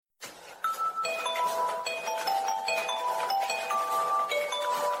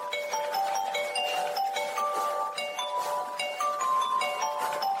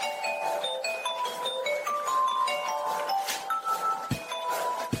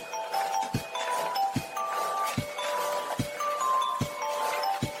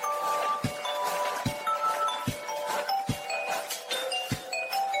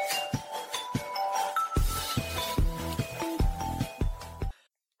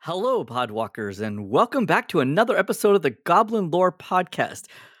Hello, Podwalkers, and welcome back to another episode of the Goblin Lore Podcast.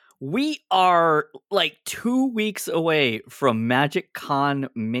 We are like 2 weeks away from Magic Con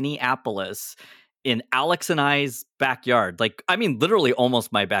Minneapolis in Alex and I's backyard. Literally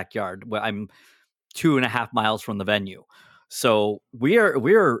almost my backyard. I'm 2.5 miles from the venue. So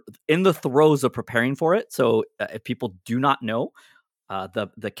we're in the throes of preparing for it. So if people do not know,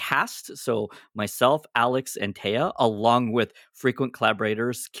 the cast, so myself, Alex, and Taya, along with frequent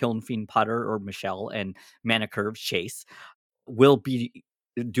collaborators Kiln Fiend Potter or Michelle and Mana Curve Chase, will be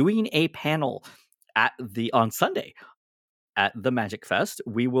doing a panel on Sunday at the Magic Fest.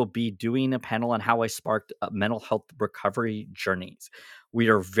 We will be doing a panel on how I sparked mental health recovery journeys. We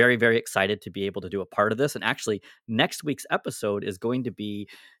are very, very excited to be able to do a part of this. And actually, next week's episode is going to be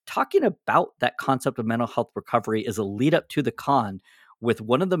talking about that concept of mental health recovery as a lead up to the con with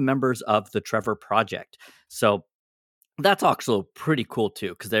one of the members of the Trevor Project. So that's also pretty cool too,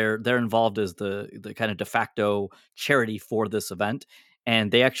 because they're involved as the kind of de facto charity for this event.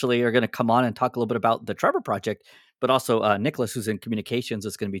 And they actually are going to come on and talk a little bit about the Trevor Project. But also Nicholas, who's in communications,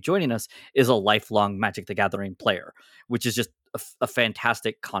 is going to be joining us, is a lifelong Magic the Gathering player, which is just a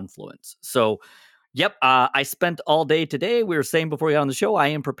fantastic confluence. So, yep, I spent all day today. We were saying before we got on the show, I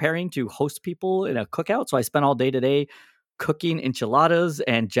am preparing to host people in a cookout. So I spent all day today cooking enchiladas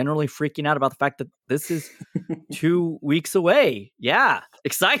and generally freaking out about the fact that this is 2 weeks away. Yeah,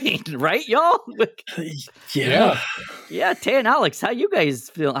 exciting, right, y'all? Yeah, Tay and Alex, how you guys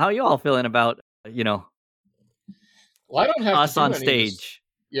feel? How you all feeling about Well, I don't have us to do on any stage?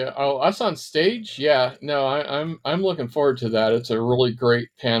 Us on stage. Yeah, no, I'm looking forward to that. It's a really great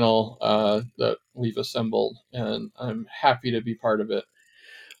panel that we've assembled, and I'm happy to be part of it.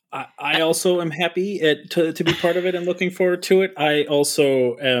 I also am happy to be part of it and looking forward to it. I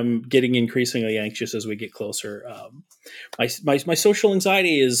also am getting increasingly anxious as we get closer. My social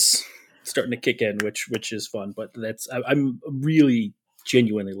anxiety is starting to kick in, which is fun. But I'm really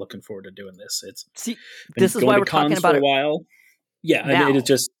genuinely looking forward to doing this. This is why we're talking about it for a while. Yeah, now. I mean, it's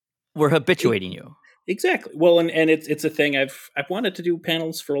just we're habituating you. Exactly. Well, and it's a thing I've wanted to do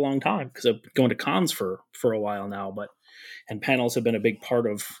panels for a long time because I've been going to cons for a while now, and panels have been a big part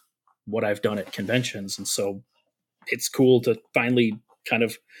of what I've done at conventions. And so it's cool to finally kind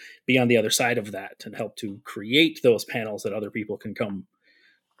of be on the other side of that and help to create those panels that other people can come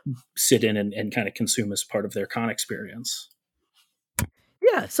sit in and kind of consume as part of their con experience.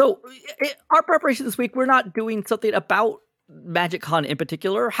 Yeah. So our preparation this week, we're not doing something about Magic Con in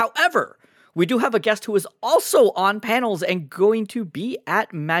particular. However, we do have a guest who is also on panels and going to be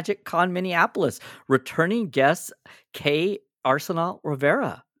at Magic Con Minneapolis. Returning guest, Kay Arsenal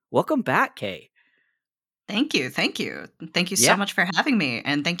Rivera. Welcome back, Kay. Thank you. Thank you so much for having me.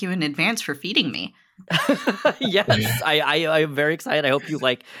 And thank you in advance for feeding me. Yes, I am very excited. I hope you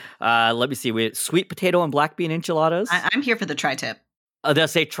like, let me see, we have sweet potato and black bean enchiladas. I'm here for the tri-tip. They'll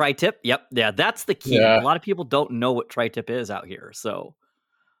say tri-tip. Yep. Yeah, that's the key. Yeah. A lot of people don't know what tri-tip is out here. So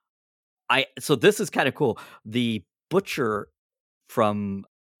this is kind of cool. The butcher from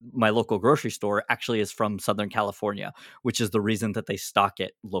my local grocery store actually is from Southern California, which is the reason that they stock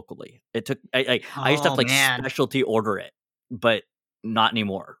it locally. It took I used to have to specialty order it, but not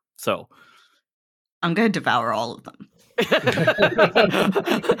anymore. So I'm going to devour all of them.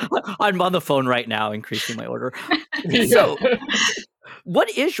 I'm on the phone right now, increasing my order. So, what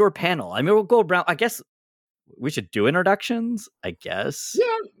is your panel? I mean, we'll go around. I guess we should do introductions. I guess. Yeah,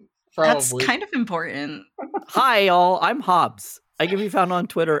 probably. That's kind of important. Hi, y'all. I'm Hobbs. I can be found on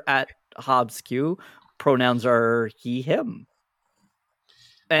Twitter at HobbsQ. Pronouns are he, him.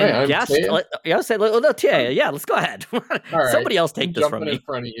 And yes, Taya. Yeah, let's go ahead. Right. Somebody else take this from me. In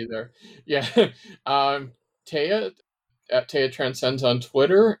front of you there. Yeah. Taya at Taya Transcends on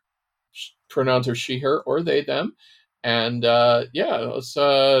Twitter. Pronouns are she, her, or they, them. And let's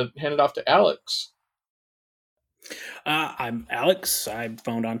hand it off to Alex. I'm Alex. I'm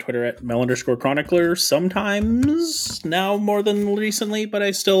found on Twitter at Mel_Chronicler. Sometimes, now more than recently, but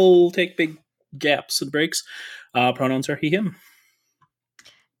I still take big gaps and breaks. Pronouns are he, him.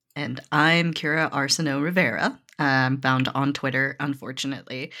 And I'm Kyra Arsenault Rivera. I'm found on Twitter,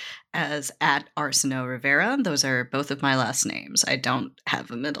 unfortunately, as at Arsenault Rivera. Those are both of my last names. I don't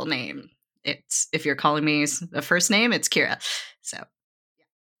have a middle name. It's, if you're calling me a first name, it's Kyra. So,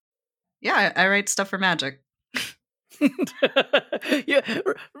 yeah, I write stuff for Magic. Yeah,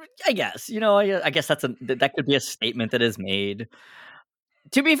 I guess. I guess that could be a statement that is made.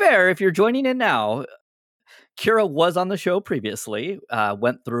 To be fair, if you're joining in now, Kyra was on the show previously,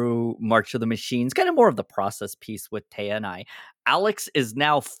 went through March of the Machines, kind of more of the process piece with Taya and I. Alex is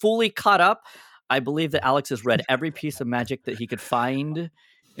now fully caught up. I believe that Alex has read every piece of Magic that he could find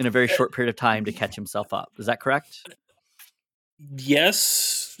in a very short period of time to catch himself up. Is that correct?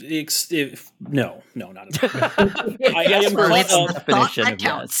 Yes. No, not at all. I Yes, am for caught some up. definition that of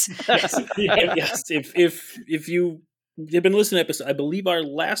counts. Yes. Yes. If you have been listening to episode, I believe our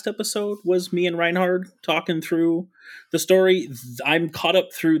last episode was me and Reinhard talking through the story. I'm caught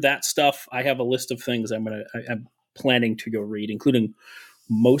up through that stuff. I have a list of things I'm planning to go read, including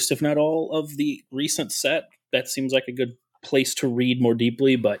most, if not all, of the recent set. That seems like a good place to read more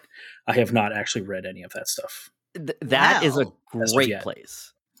deeply, but I have not actually read any of that stuff. That is a As of great yet.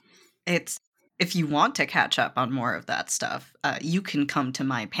 place. It's if you want to catch up on more of that stuff, you can come to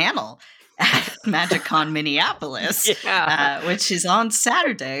my panel at MagicCon Minneapolis, Yeah. which is on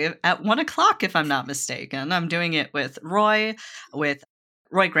Saturday at 1:00, if I'm not mistaken. I'm doing it with Roy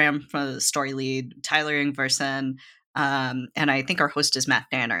Graham from the story lead, Tyler Ingverson, and I think our host is Matt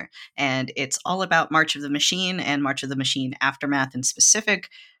Danner. And it's all about March of the Machine and March of the Machine Aftermath in specific.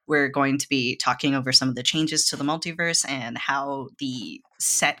 We're going to be talking over some of the changes to the multiverse and how the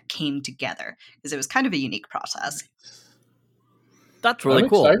set came together, because it was kind of a unique process. That's really I'm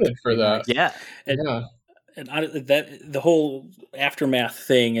cool. excited for that. Yeah. Yeah. And the whole aftermath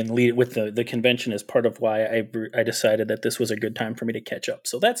thing and lead with the convention is part of why I decided that this was a good time for me to catch up.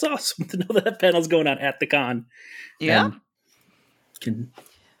 So that's awesome to know that panel's going on at the con. Yeah. And can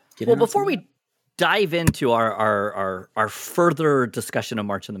get Well, in on before some of we dive into our further discussion of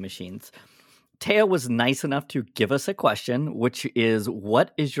March of the Machines, Taya was nice enough to give us a question, which is,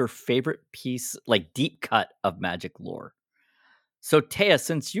 what is your favorite piece, like deep cut of Magic lore? So Taya,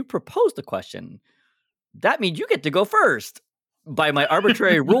 since you proposed the question, that means you get to go first by my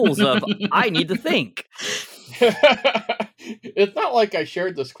arbitrary rules of I need to think. It's not like I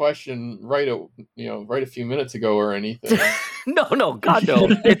shared this question right a few minutes ago or anything. No, God, no.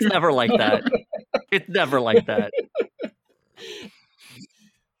 It's never like that. It's never like that.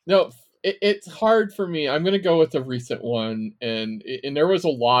 No, it's hard for me. I'm going to go with a recent one, and there was a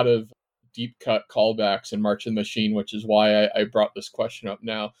lot of deep cut callbacks in March of the Machine, which is why I brought this question up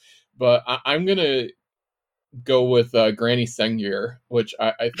now. But I'm going to go with Granny Sengir, which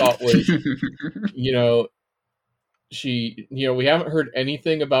I thought was, we haven't heard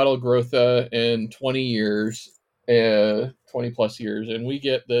anything about Elgrotha in 20 years, 20 plus years, and we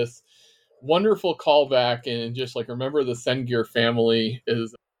get this wonderful callback, and just like, remember, the Sengir family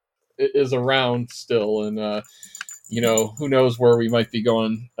is around still, and who knows where we might be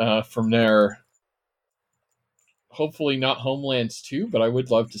going from there. Hopefully not Homelands 2, but I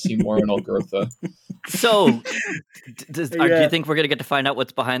would love to see more on Elgrotha. So, do you think we're going to get to find out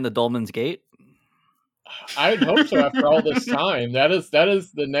what's behind the Dolmen's Gate? I would hope so. After all this time, that is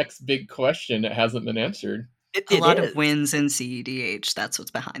the next big question that hasn't been answered. A lot of wins in CEDH. That's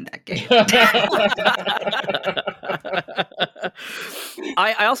what's behind that game.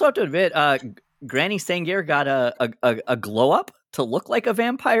 I also have to admit, Granny Sengir got a glow up to look like a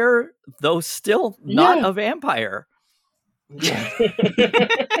vampire, though still not a vampire. Yeah.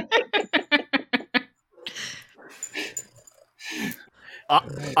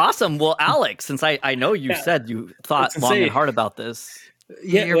 Awesome. Well, Alex, since I know you said you thought long and hard about this.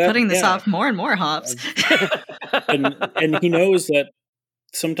 Yeah, you're putting this off more and more, Hops. and he knows that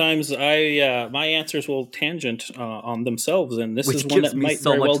sometimes my answers will tangent on themselves, and this is one that might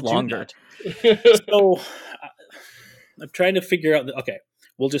so very much well longer. Do that. So I'm trying to figure out. Okay,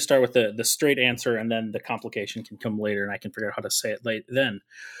 we'll just start with the straight answer, and then the complication can come later, and I can figure out how to say it then.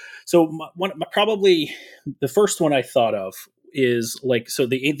 So probably the first one I thought of is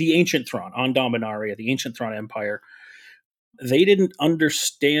the Ancient Thrawn on Dominaria, the Ancient Thrawn Empire. They didn't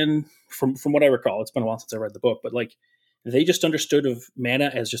understand, from what I recall, it's been a while since I read the book, but they just understood of mana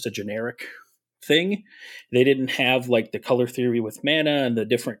as just a generic thing. They didn't have the color theory with mana and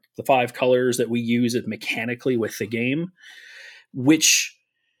the 5 colors that we use it mechanically with the game, which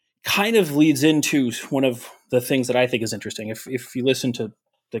kind of leads into one of the things that I think is interesting. If you listen to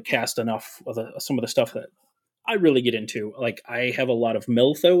the cast enough of some of the stuff that I really get into, I have a lot of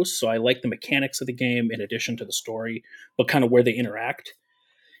Milthos, so I like the mechanics of the game in addition to the story, but kind of where they interact.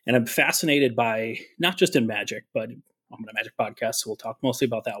 And I'm fascinated by, not just in Magic, but I'm on a Magic podcast, so we'll talk mostly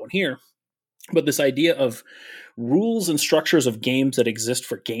about that one here. But this idea of rules and structures of games that exist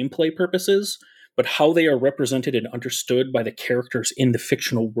for gameplay purposes, but how they are represented and understood by the characters in the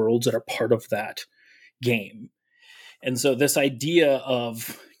fictional worlds that are part of that game. And so this idea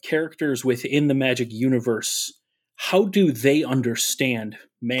of characters within the Magic universe, how do they understand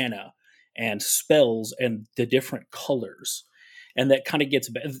mana and spells and the different colors? And that kind of gets,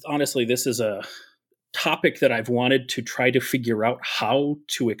 honestly, this is a topic that I've wanted to try to figure out how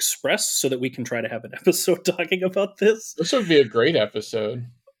to express so that we can try to have an episode talking about this. This would be a great episode.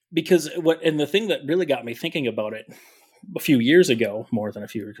 because the thing that really got me thinking about it a few years ago, more than a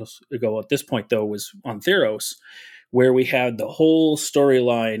few years ago at this point, though, was on Theros, where we had the whole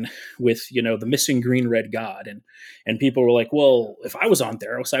storyline with, the missing green red god. And people were like, well, if I was on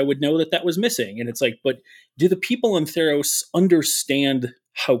Theros, I would know that was missing. And it's like, but do the people on Theros understand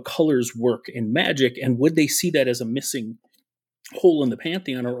how colors work in Magic? And would they see that as a missing hole in the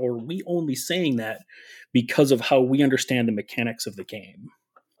pantheon? Or are we only saying that because of how we understand the mechanics of the game?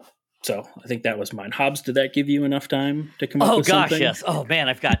 So I think that was mine. Hobbs, did that give you enough time to come up with something? Oh, gosh, yes. Oh, man,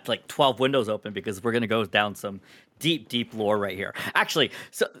 I've got like 12 windows open because we're going to go down some deep, deep lore right here. Actually,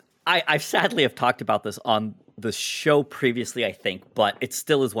 so I sadly have talked about this on the show previously, I think, but it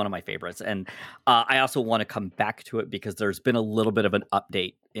still is one of my favorites. And I also want to come back to it because there's been a little bit of an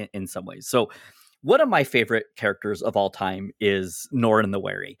update in some ways. So one of my favorite characters of all time is Norrin the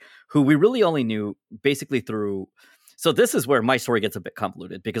Wary, who we really only knew basically through... So this is where my story gets a bit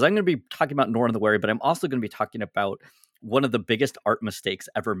convoluted because I'm going to be talking about Norrin the Wary, but I'm also going to be talking about one of the biggest art mistakes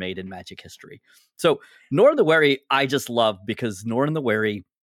ever made in Magic history. So Norrin the Wary, I just love because Norrin the Wary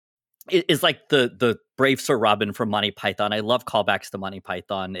is like the brave Sir Robin from Monty Python. I love callbacks to Monty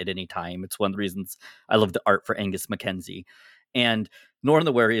Python at any time. It's one of the reasons I love the art for Angus Mackenzie. And Norrin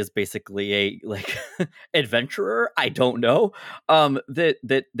the Wary is basically a like adventurer, I don't know,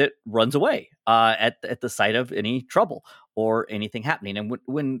 that runs away at the sight of any trouble or anything happening. And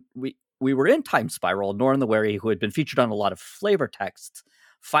when we were in Time Spiral, Norrin the Wary, who had been featured on a lot of flavor texts,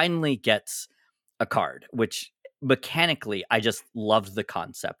 finally gets a card, which mechanically I just loved the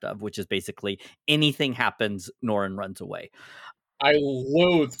concept of, which is basically anything happens, Norrin runs away. I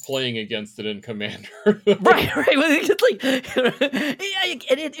loathe playing against it in Commander. right. It's like,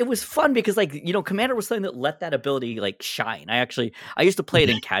 yeah, it was fun because, like, Commander was something that let that ability like shine. I used to play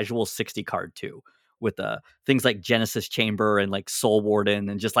it in casual 60 card too, with things like Genesis Chamber and like Soul Warden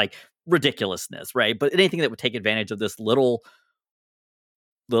and just like ridiculousness, right? But anything that would take advantage of this little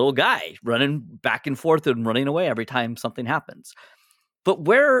guy running back and forth and running away every time something happens. But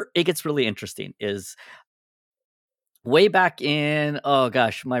where it gets really interesting is way back in, oh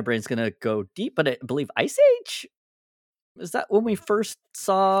gosh, my brain's going to go deep, but I believe Ice Age? Is that when we first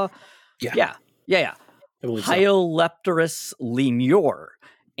saw? Yeah. Hyolepterus Lemure.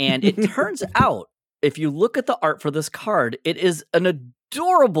 And it turns out, if you look at the art for this card, it is an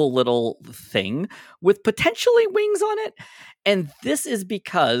adorable little thing with potentially wings on it. And this is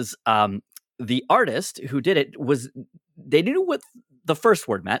because the artist who did it they knew what the first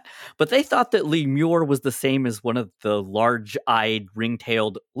word meant, but they thought that lemure was the same as one of the large-eyed,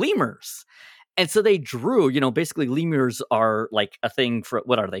 ring-tailed lemurs. And so they drew, basically lemurs are like a thing for,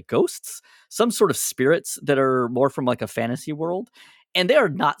 what are they, ghosts? Some sort of spirits that are more from like a fantasy world. And they are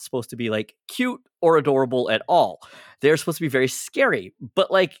not supposed to be like cute or adorable at all. They're supposed to be very scary, but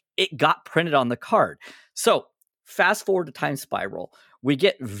like it got printed on the card. So fast forward to Time Spiral, we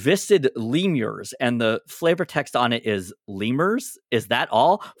get viscid lemurs, and the flavor text on it is lemurs. Is that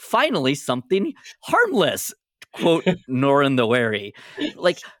all? Finally, something harmless. Quote Norrin the Wary.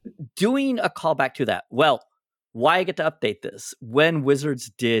 Like doing a callback to that. Well, why I get to update this? When Wizards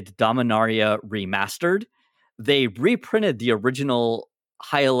did Dominaria Remastered, they reprinted the original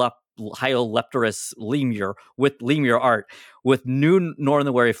Hyolepterus lemure with lemure art with new Norrin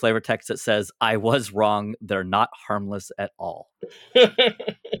the Wary flavor text that says, "I was wrong. They're not harmless at all."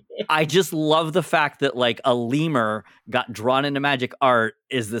 I just love the fact that like a lemur got drawn into Magic art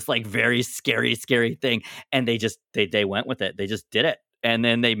is this like very scary thing, and they went with it. They just did it, and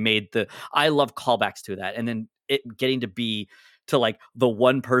then they made I love callbacks to that, and then it getting to be to like the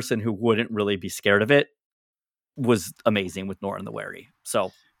one person who wouldn't really be scared of it was amazing with Norrin the Wary.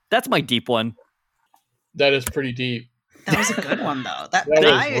 So that's my deep one. That is pretty deep. That was a good one, though.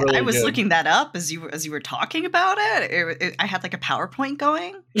 I was looking that up as you were talking about it. I had like a PowerPoint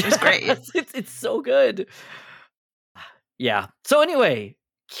going. It was great. It's so good. Yeah. So anyway,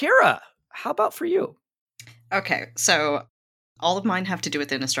 Kyra, how about for you? Okay, so all of mine have to do with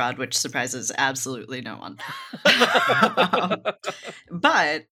Innistrad, which surprises absolutely no one.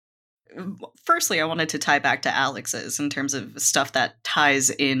 But firstly, I wanted to tie back to Alex's in terms of stuff that ties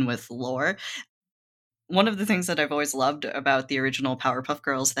in with lore. One of the things that I've always loved about the original Powerpuff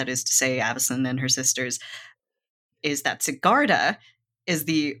Girls, that is to say Avacyn and her sisters, is that Sigarda is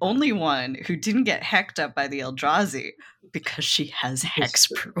the only one who didn't get hecked up by the Eldrazi because she has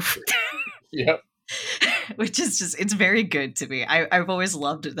hexproof. Yep. Which is just, it's very good to me. I've always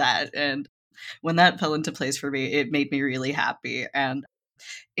loved that. And when that fell into place for me, it made me really happy. And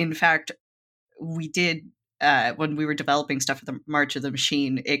in fact, we did, when we were developing stuff for the March of the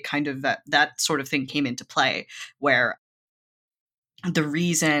Machine, it kind of, that sort of thing came into play, where the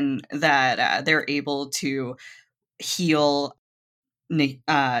reason that they're able to heal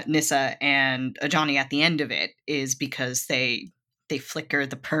Nissa and Johnny at the end of it is because they flicker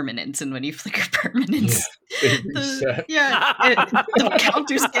the permanence, and when you flicker permanence, the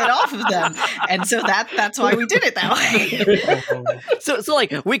counters get off of them, and so that's why we did it that way. So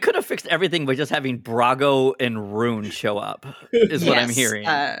like we could have fixed everything by just having Brago and Rune show up. Is what I'm hearing.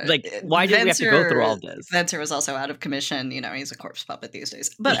 Like, why did we have to go through all this? Venser was also out of commission. He's a corpse puppet these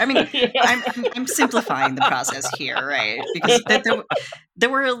days. But I mean, I'm simplifying the process here, right? Because there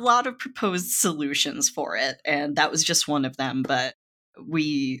were a lot of proposed solutions for it, and that was just one of them. But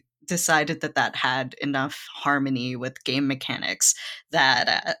we decided that had enough harmony with game mechanics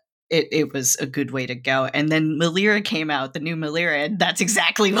that it was a good way to go. And then Melira came out, the new Melira, and that's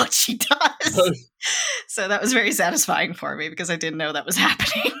exactly what she does. So that was very satisfying for me because I didn't know that was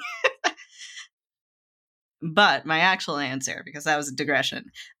happening. But my actual answer, because that was a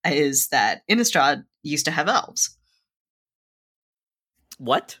digression, is that Innistrad used to have elves.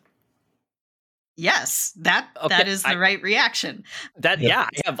 What? Yes, that is the right reaction.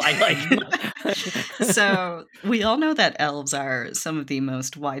 I like. So we all know that elves are some of the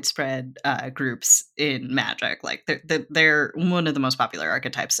most widespread groups in Magic. Like they're one of the most popular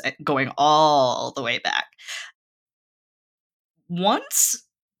archetypes, going all the way back. Once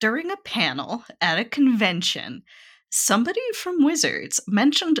during a panel at a convention, somebody from Wizards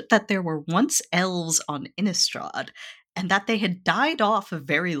mentioned that there were once elves on Innistrad, and that they had died off a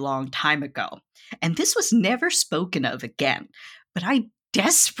very long time ago. And this was never spoken of again. But I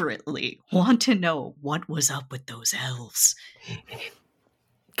desperately want to know what was up with those elves.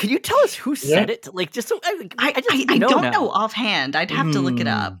 Can you tell us who said it? Like, just so I don't know offhand. I'd have to look it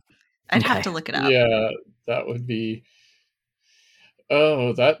up. Have to look it up. Yeah, that would be.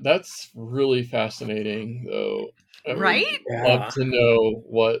 Oh, that's really fascinating, though. Right? I'd love to know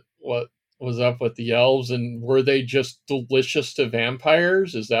what was up with the elves, and were they just delicious to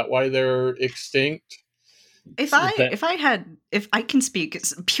vampires? Is that why they're extinct? If I can speak,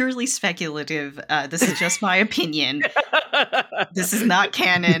 it's purely speculative. This is just my opinion. This is not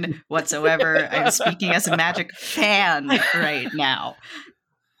canon whatsoever. I'm speaking as a Magic fan right now.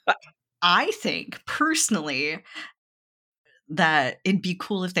 I think personally that it'd be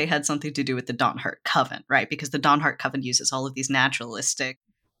cool if they had something to do with the Dawnheart Coven, right? Because the Dawnheart Coven uses all of these naturalistic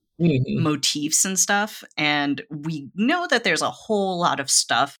motifs and stuff, and we know that there's a whole lot of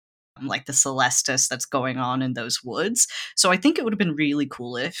stuff like the Celestis that's going on in those woods. So I think it would have been really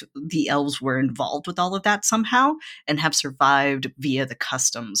cool if the elves were involved with all of that somehow and have survived via the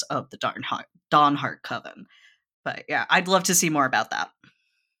customs of the Dawnheart Coven. But yeah, I'd love to see more about that.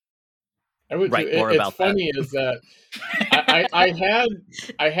 I would. It's funny is that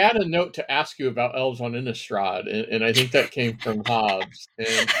I had a note to ask you about elves on Innistrad, and I think that came from Hobbs,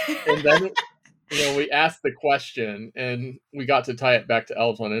 and then we asked the question, and we got to tie it back to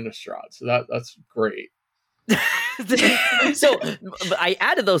elves on Innistrad, so that's great. So I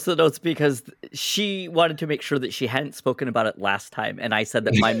added those to the notes because she wanted to make sure that she hadn't spoken about it last time, and I said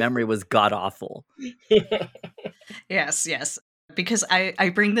that my memory was god awful. Yes. Because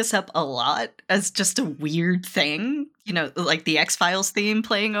I bring this up a lot as just a weird thing, like the X-Files theme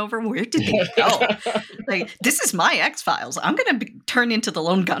playing over. Where did they go? Like, this is my X-Files. I'm going to turn into the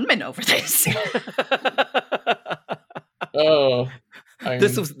lone gunman over this. Oh,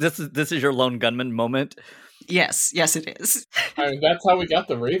 this is your lone gunman moment. Yes, it is. That's how we got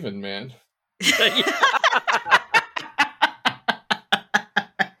the Raven, man.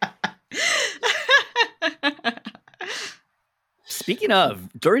 Speaking of,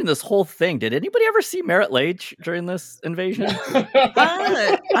 during this whole thing, did anybody ever see Merritt Lage during this invasion?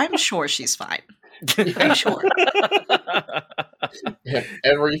 I'm sure she's fine. I'm sure. Yeah,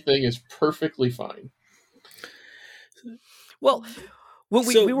 everything is perfectly fine. Well, when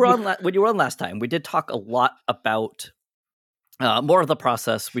you were on last time, we did talk a lot about more of the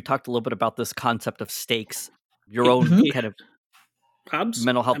process. We talked a little bit about this concept of stakes, your own kind of Hobbs?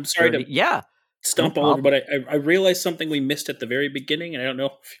 mental health. I'm sorry to stump all over, but I realized something we missed at the very beginning, and I don't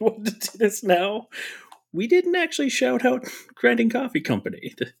know if you want to do this now. We didn't actually shout out Grinding Coffee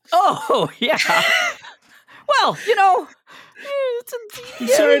Company. Oh, yeah. Well, sorry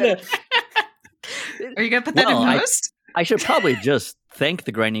to... Are you going to put that in post? I should probably just thank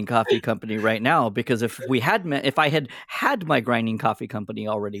the Grinding Coffee Company right now, because if I had my Grinding Coffee Company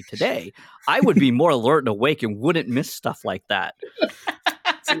already today, I would be more alert and awake and wouldn't miss stuff like that.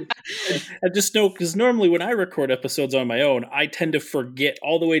 I just know, because normally when I record episodes on my own, I tend to forget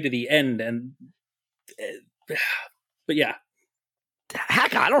all the way to the end, but yeah.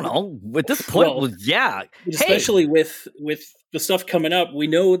 Heck, I don't know. At this point, especially with the stuff coming up, we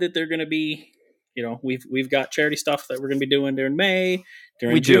know that they're going to be, we've got charity stuff that we're going to be doing during May,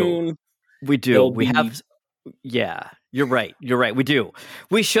 during June. We do. We have. Yeah, you're right. We do.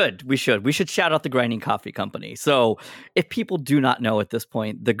 We should shout out the Grinding Coffee Company. So if people do not know at this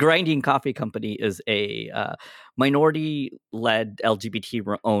point, the Grinding Coffee Company is a minority-led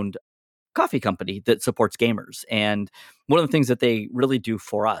LGBT-owned coffee company that supports gamers. And one of the things that they really do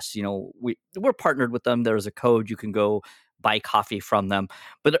for us, we're partnered with them. There's a code you can go buy coffee from them.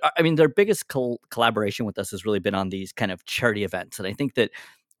 But I mean, their biggest collaboration with us has really been on these kind of charity events. And I think that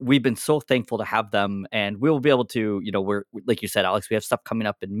we've been so thankful to have them, and we'll be able to, we're, like you said, Alex, we have stuff coming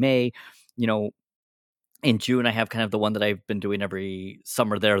up in May, in June, I have kind of the one that I've been doing every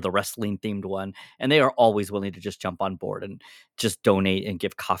summer there, the wrestling themed one. And they are always willing to just jump on board and just donate and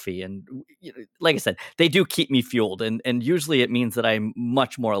give coffee. And like I said, they do keep me fueled. And usually it means that I'm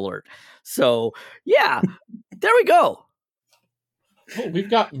much more alert. So yeah, there we go. Oh, we've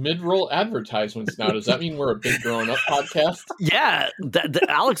got mid-roll advertisements now. Does that mean we're a big grown-up podcast? Yeah,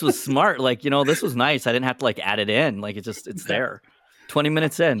 Alex was smart. Like, this was nice. I didn't have to add it in. Like, it's there. 20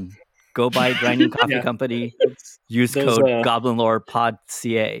 minutes in. Go buy Grinding Coffee Company. Use code Goblin Lore Pod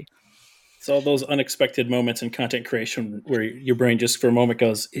CA. It's all those unexpected moments in content creation where your brain just for a moment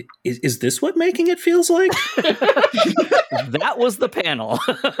goes, "Is this what making it feels like?" That was the panel,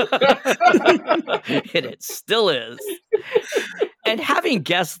 and it still is. And having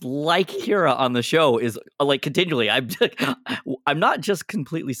guests like Kyra on the show is continually. I'm not just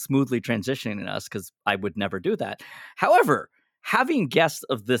completely smoothly transitioning us because I would never do that. However, having guests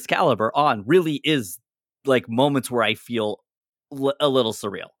of this caliber on really is moments where I feel a little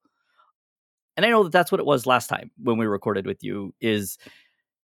surreal. And I know that that's what it was last time when we recorded with you.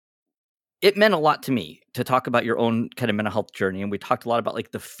 It meant a lot to me to talk about your own kind of mental health journey. And we talked a lot about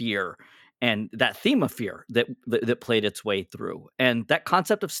the fear and that theme of fear that played its way through, and that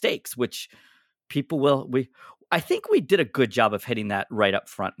concept of stakes, which I think we did a good job of hitting that right up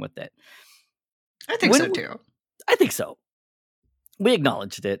front with it. I think so too. I think so. We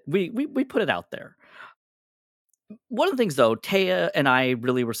acknowledged it. We put it out there. One of the things, though, Taya and I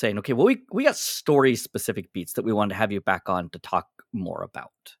really were saying, okay, well, we got story-specific beats that we wanted to have you back on to talk more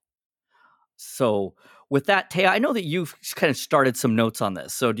about. So with that, Taya, I know that you've kind of started some notes on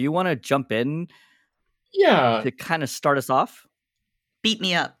this. So do you want to jump in? Yeah. To kind of start us off? Beat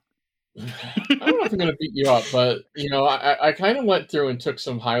me up. I don't know if I'm going to beat you up, but, I kind of went through and took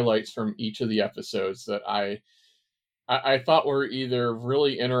some highlights from each of the episodes that I thought were either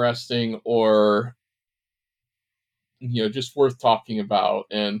really interesting or, just worth talking about.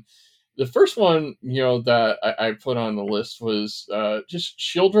 And the first one, that I put on the list was just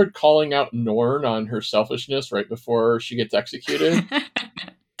Shieldred calling out Norn on her selfishness right before she gets executed.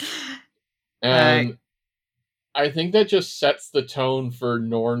 And I think that just sets the tone for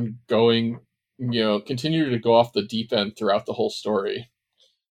Norn going, continue to go off the deep end throughout the whole story.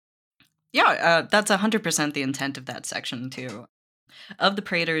 Yeah, that's 100% the intent of that section, too. Of the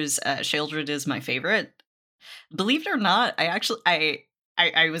Praetors, Shieldred is my favorite. Believe it or not,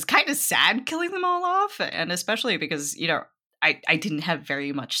 I was kind of sad killing them all off, and especially because, I didn't have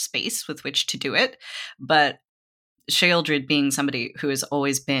very much space with which to do it, but Shieldred being somebody who has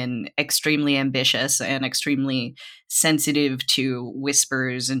always been extremely ambitious and extremely sensitive to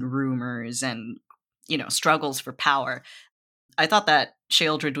whispers and rumors and, struggles for power, I thought that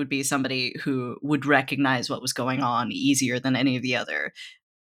Shieldred would be somebody who would recognize what was going on easier than any of the other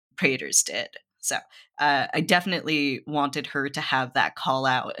Praetors did. So I definitely wanted her to have that call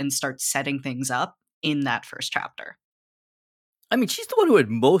out and start setting things up in that first chapter. I mean, she's the one who had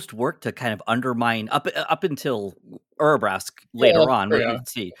most worked to kind of undermine up until Urabrask later on. Yeah.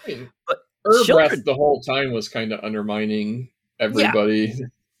 Let's see. I mean, but Urabrask the whole time was kind of undermining everybody.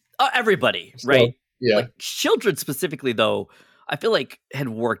 Yeah. Everybody, so, right? Yeah. Shieldred specifically, though, I feel like had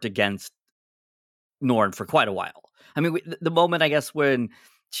worked against Norn for quite a while. I mean, the moment, I guess, when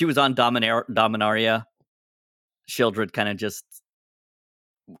she was on Dominaria, Shieldred kind of just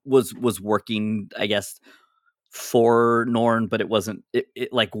was working, I guess, for Norn, but it wasn't. It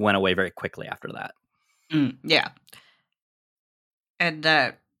went away very quickly after that. Yeah, and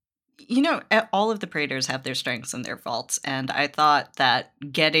all of the Praetors have their strengths and their faults, and I thought that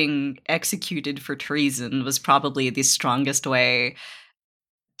getting executed for treason was probably the strongest way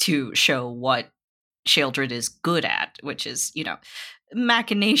to show what Shieldred is good at, which is,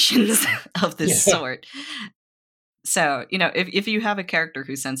 machinations of this sort. So, if you have a character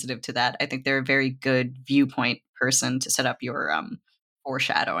who's sensitive to that, I think they're a very good viewpoint person to set up your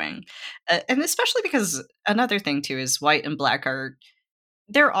foreshadowing. And especially because another thing, too, is white and black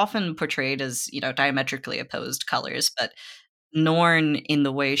they're often portrayed as, diametrically opposed colors, but Norn, in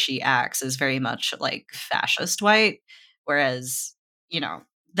the way she acts, is very much like fascist white, whereas,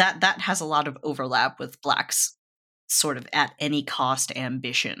 that has a lot of overlap with Black's sort of at any cost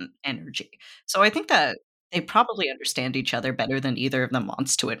ambition energy. So I think that they probably understand each other better than either of them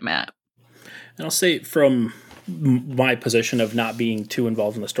wants to admit. And I'll say from my position of not being too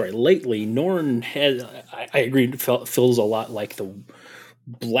involved in the story lately, Norn has, I agree, feels a lot like the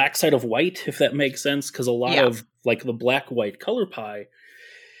black side of white, if that makes sense, because a lot of like the black white color pie,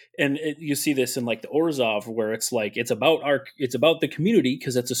 and you see this in like the Orzhov, where it's like it's about the community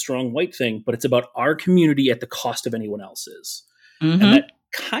because it's a strong white thing, but it's about our community at the cost of anyone else's, and that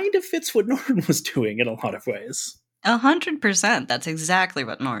kind of fits what Norn was doing in a lot of ways. 100%. That's exactly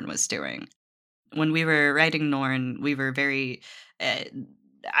what Norn was doing. When we were writing Norn, we were very.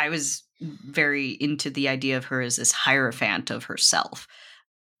 I was very into the idea of her as this hierophant of herself.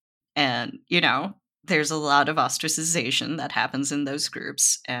 And, there's a lot of ostracization that happens in those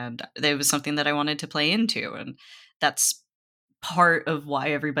groups. And it was something that I wanted to play into. And that's part of why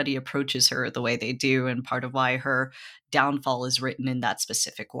everybody approaches her the way they do, and part of why her downfall is written in that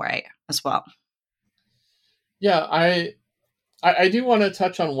specific way as well. Yeah, I do want to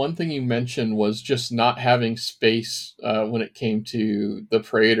touch on one thing you mentioned, was just not having space when it came to the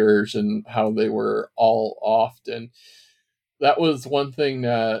Praetors and how they were all offed. And that was one thing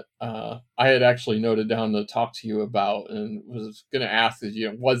that I had actually noted down to talk to you about, and was going to ask is,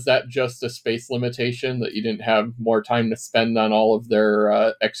 was that just a space limitation that you didn't have more time to spend on all of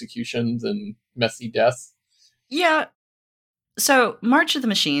their executions and messy deaths? Yeah. So March of the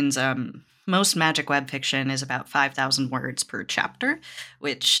Machines, most magic web fiction is about 5,000 words per chapter,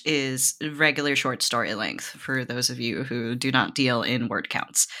 which is regular short story length for those of you who do not deal in word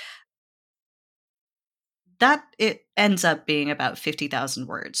counts. That it ends up being about 50,000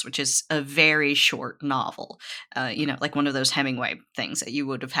 words, which is a very short novel. Like one of those Hemingway things that you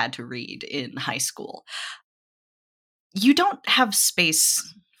would have had to read in high school. You don't have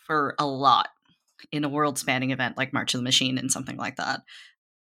space for a lot in a world-spanning event like March of the Machine and something like that.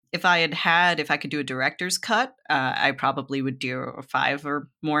 If I could do a director's cut, I probably would do 5 or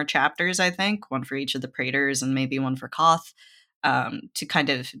more chapters, I think. One for each of the Praetors and maybe one for Koth, to kind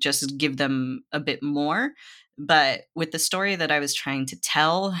of just give them a bit more. But with the story that I was trying to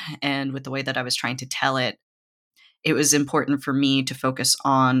tell, and with the way that I was trying to tell it, it was important for me to focus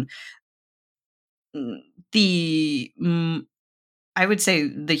on I would say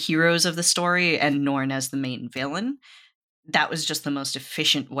the heroes of the story and Norn as the main villain. That was just the most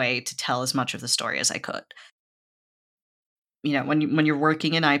efficient way to tell as much of the story as I could. When you're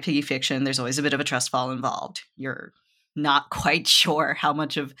working in IP fiction, there's always a bit of a trust fall involved. You're not quite sure how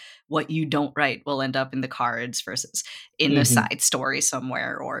much of what you don't write will end up in the cards versus in a side story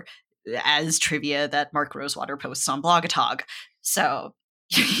somewhere, or as trivia that Mark Rosewater posts on Blogatog. So,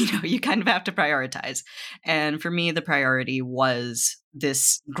 you kind of have to prioritize. And for me, the priority was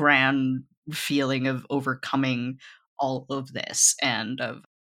this grand feeling of overcoming all of this, and of,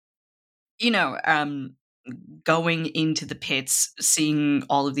 going into the pits, seeing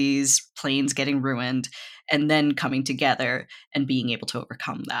all of these planes getting ruined, and then coming together and being able to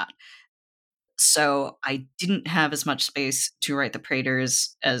overcome that. So I didn't have as much space to write the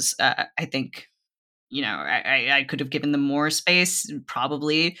Praetors as I think, I could have given them more space.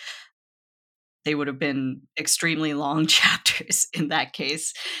 Probably they would have been extremely long chapters in that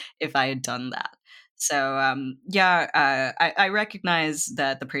case if I had done that. So I recognize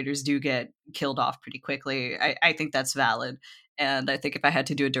that the Praetors do get killed off pretty quickly. I think that's valid, and I think if I had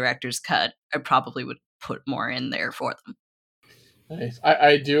to do a director's cut, I probably would put more in there for them. Nice.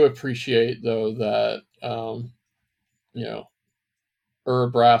 I do appreciate, though, that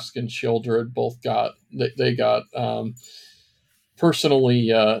Urabrask and Childred both got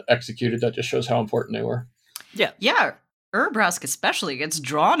personally executed. That just shows how important they were. Yeah. Urabrask especially gets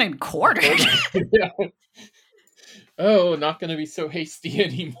drawn and quartered. Yeah. Oh, not going to be so hasty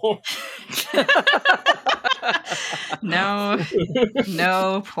anymore. No,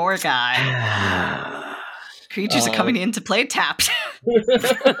 poor guy. Creatures are coming in to play tapped.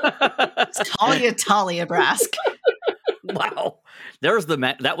 Talia Brask. Wow. That was the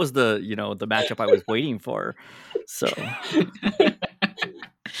the matchup I was waiting for. So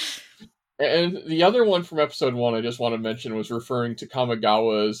And the other one from episode 1 I just want to mention was referring to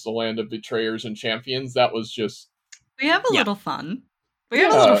Kamigawa as the land of betrayers and champions. That was just... We have a little fun.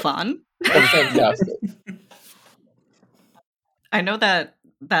 That was fantastic. I know that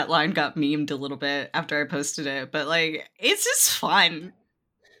line got memed a little bit after I posted it, but it's just fun.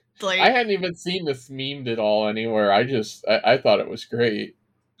 I hadn't even seen this memed at all anywhere. I thought it was great.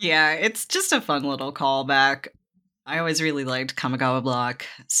 Yeah, it's just a fun little callback. I always really liked Kamigawa Block,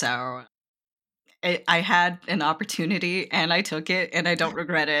 so I had an opportunity and I took it, and I don't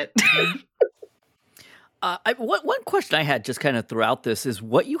regret it. One question I had just kind of throughout this is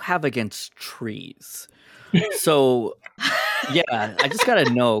what you have against trees. So, yeah, I just got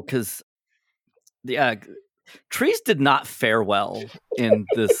to know because, yeah, trees did not fare well in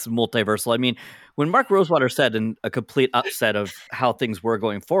this multiversal. I mean, when Mark Rosewater said in a complete upset of how things were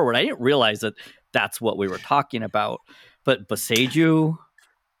going forward, I didn't realize that that's what we were talking about. But Boseiju,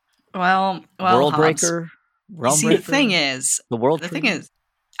 well, World Hobbs. Breaker, You Realm see, Breaker, the thing is,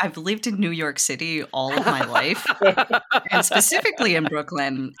 I've lived in New York City all of my life, and specifically in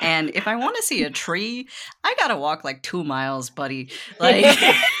Brooklyn. And if I want to see a tree, I gotta walk like 2 miles, buddy. Like,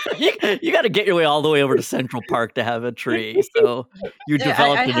 you got to get your way all the way over to Central Park to have a tree. So you Yeah,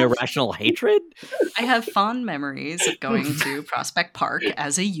 developed I an have- irrational hatred. I have fond memories of going to Prospect Park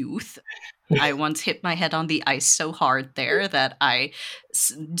as a youth. I once hit my head on the ice so hard there that I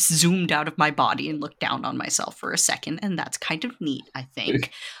zoomed out of my body and looked down on myself for a second, and that's kind of neat, I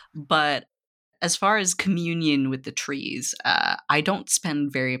think. But as far as communion with the trees, I don't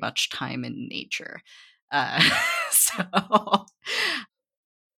spend very much time in nature. So,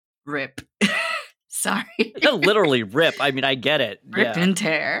 rip. Sorry. Literally rip. I mean, I get it. Rip Yeah. and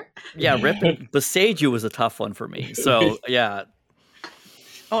tear. Yeah, rip and Boseiju was a tough one for me. So, yeah.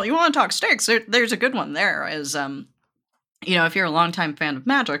 Well, you want to talk stakes? There's a good one there. Is if you're a longtime fan of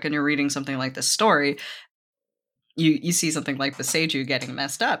Magic and you're reading something like this story, you see something like Boseiju getting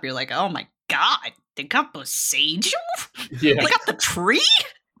messed up. You're like, oh my god, they got Boseiju? Yeah. They got the tree?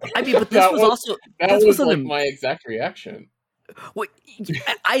 I mean, but this That was was- also That this was was like an my exact reaction. Well,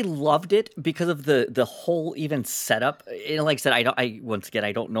 I loved it because of the whole even setup. And like I said, I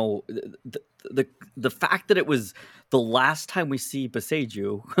don't know the fact that it was the last time we see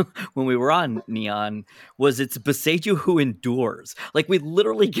Boseiju when we were on Neon was it's Boseiju who endures. Like we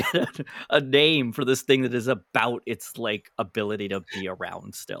literally get a name for this thing that is about its like ability to be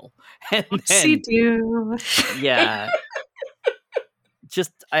around still. And then, do. yeah.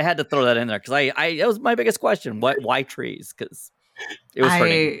 Just I had to throw that in there because I that was my biggest question. Why trees? Because it was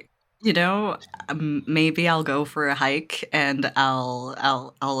hurting. Maybe I'll go for a hike and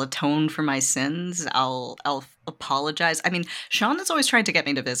I'll atone for my sins. I'll apologize. I mean, Sean is always trying to get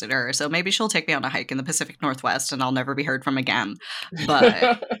me to visit her, so maybe she'll take me on a hike in the Pacific Northwest and I'll never be heard from again.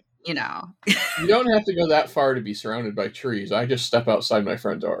 But You don't have to go that far to be surrounded by trees. I just step outside my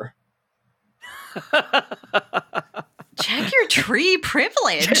front door. check your tree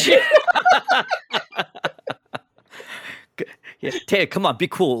privilege. Yeah, Taya, come on, be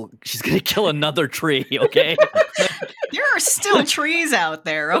cool. She's gonna kill another tree, okay? There are still trees out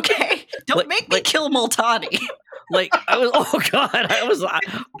there, okay? Don't make me kill Multani. Like I was, oh god, I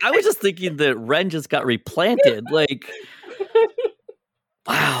was just thinking that Ren just got replanted. Like,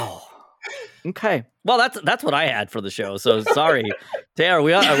 wow. Okay, well that's what I had for the show. So sorry, Taya. Are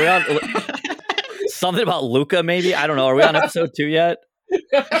we on something about Luca? Maybe I don't know. Are we on episode 2 yet?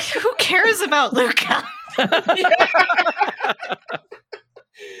 Who cares about Luca?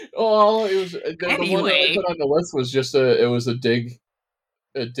 Well, it was the one that I Anyway. put on the list was just a dig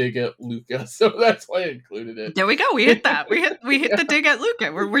at Luca, so that's why I included it. There we go. We hit that. We hit the dig at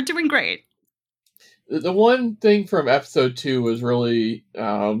Luca. We're doing great. The one thing from episode 2 was really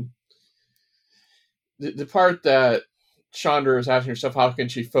the part that Chandra is asking herself, how can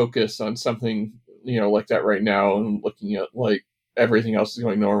she focus on something like that right now, and looking at like everything else is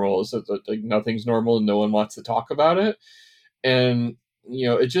going normal, is that like nothing's normal and no one wants to talk about it, and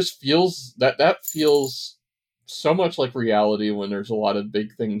it just feels that feels so much like reality when there's a lot of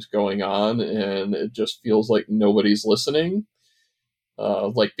big things going on, and it just feels like nobody's listening,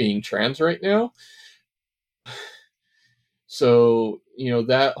 like being trans right now. So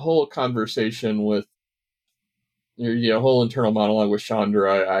that whole conversation with your whole internal monologue with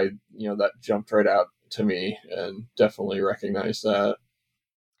Chandra, I that jumped right out to me and definitely recognized that.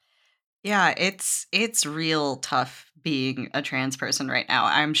 Yeah, it's real tough being a trans person right now.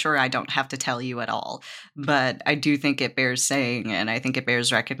 I'm sure I don't have to tell you at all, but I do think it bears saying, and I think it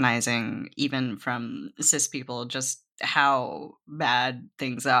bears recognizing, even from cis people, just how bad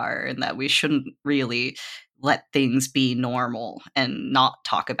things are, and that we shouldn't really let things be normal and not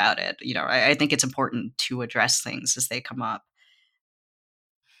talk about it. I think it's important to address things as they come up.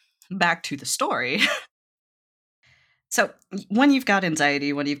 Back to the story. So when you've got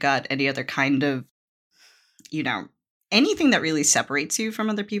anxiety, when you've got any other kind of, anything that really separates you from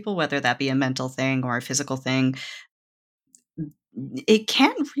other people, whether that be a mental thing or a physical thing, it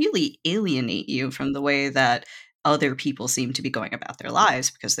can really alienate you from the way that other people seem to be going about their lives,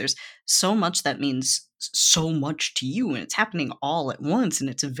 because there's so much that means so much to you, and it's happening all at once, and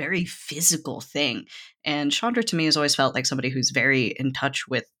it's a very physical thing. And Chandra to me has always felt like somebody who's very in touch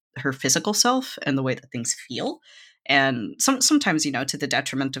with her physical self and the way that things feel. And sometimes, to the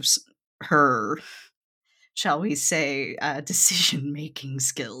detriment of her, shall we say, decision making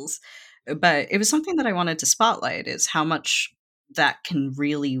skills. But it was something that I wanted to spotlight, is how much that can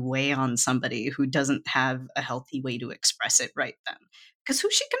really weigh on somebody who doesn't have a healthy way to express it right then. Because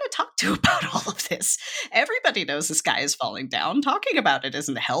who's she going to talk to about all of this? Everybody knows the sky is falling down. Talking about it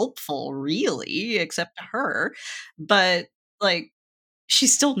isn't helpful, really, except to her. But, like, she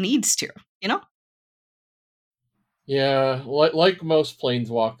still needs to, you know? Yeah, like most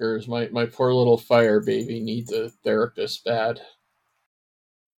planeswalkers, my poor little fire baby needs a therapist bad.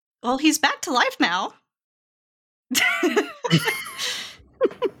 Well, he's back to life now.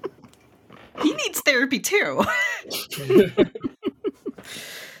 He needs therapy too.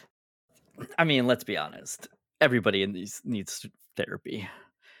 I mean, let's be honest. Everybody in these needs therapy.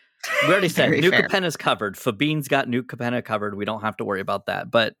 We already said Very Nuke fair. Capenna's covered. Fabine's got Nuke Capenna covered. We don't have to worry about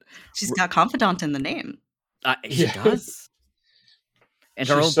that. But She's got confidant in the name. she does. And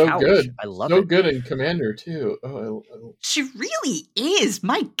her She's own so couch. good. I love so it. good in Commander too. She really is.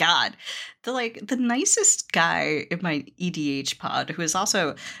 My God. The nicest guy in my EDH pod, who is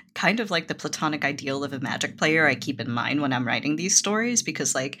also kind of like the platonic ideal of a Magic player I keep in mind when I'm writing these stories,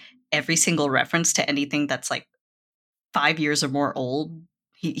 because every single reference to anything that's 5 years or more old,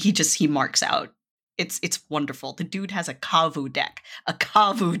 he marks out. It's wonderful. The dude has a Kavu deck.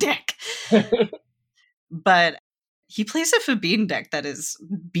 But he plays a Fabine deck that has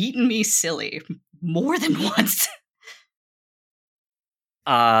beaten me silly more than once.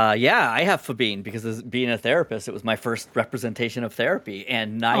 Yeah, I have Fabine because as being a therapist, it was my first representation of therapy,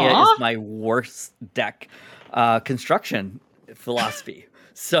 and Naya is my worst deck construction philosophy.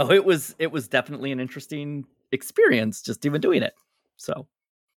 So it was definitely an interesting experience just even doing it. So,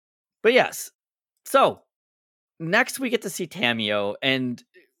 but yes. So next we get to see Tamiyo, and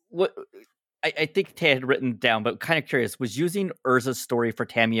what I think Tay had written down, but kind of curious, was using Urza's story for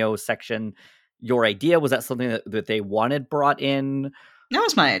Tamiyo section your idea? Was that something that they wanted brought in? That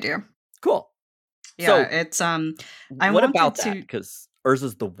was my idea. Cool. Yeah, So it's what about that? Because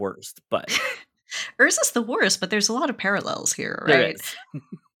Urza's the worst, but Urza's the worst, but there's a lot of parallels here, there right? is.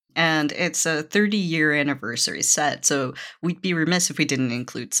 And it's a 30-year anniversary set, so we'd be remiss if we didn't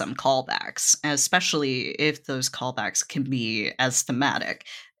include some callbacks, especially if those callbacks can be as thematic.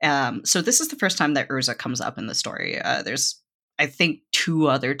 So this is the first time that Urza comes up in the story. There's, I think, 2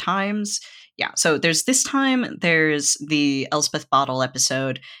 other times. Yeah, so there's this time, there's the Elspeth Bottle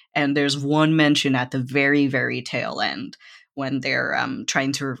episode, and there's one mention at the very, very tail end when they're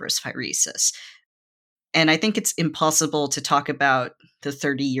trying to reverse phyresis. And I think it's impossible to talk about the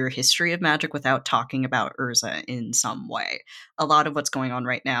 30-year history of Magic without talking about Urza in some way. A lot of what's going on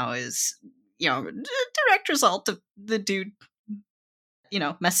right now is, direct result of the dude,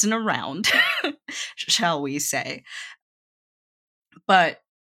 messing around, shall we say. But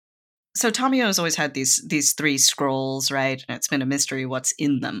so Tamiyo has always had these 3 scrolls, right? And it's been a mystery what's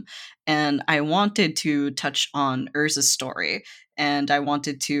in them. And I wanted to touch on Urza's story, and I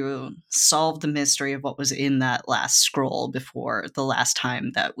wanted to solve the mystery of what was in that last scroll before the last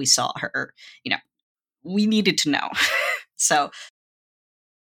time that we saw her. We needed to know. So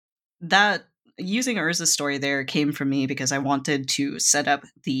that using Urza's story there came from me because I wanted to set up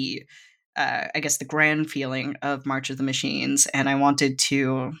the the grand feeling of March of the Machines, and I wanted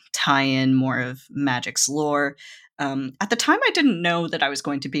to tie in more of Magic's lore. At the time, I didn't know that I was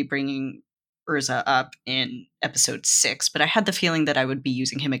going to be bringing Urza up in episode 6, but I had the feeling that I would be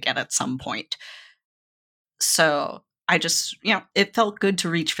using him again at some point. So I just, it felt good to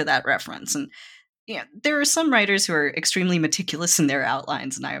reach for that reference. And there are some writers who are extremely meticulous in their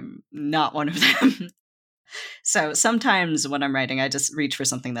outlines, and I'm not one of them. So sometimes when I'm writing, I just reach for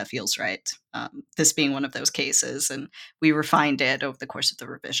something that feels right. This being one of those cases, and we refined it over the course of the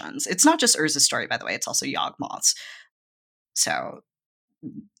revisions. It's not just Urza's story, by the way; it's also Yawgmoth's. So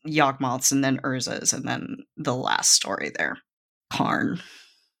Yawgmoth's, and then Urza's, and then the last story there, Karn.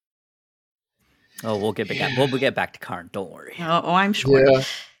 Oh, we'll get back to Karn. Don't worry. Oh, I'm sure. Yeah.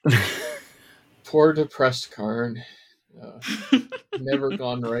 Poor depressed Karn. Never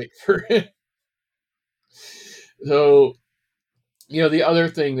gone right for him. So, the other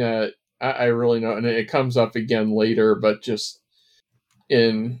thing that I really know, and it comes up again later, but just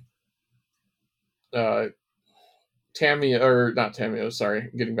in Tamiyo, or not Tamiyo, sorry,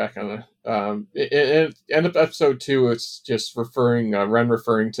 getting back on the end of episode 2, it's just Ren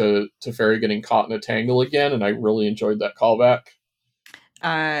referring to Fairy getting caught in a tangle again, and I really enjoyed that callback.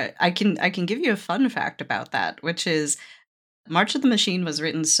 I can give you a fun fact about that, which is March of the Machine was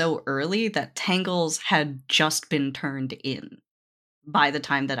written so early that Tangles had just been turned in by the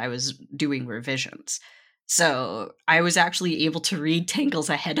time that I was doing revisions. So I was actually able to read Tangles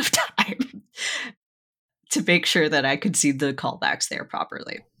ahead of time to make sure that I could see the callbacks there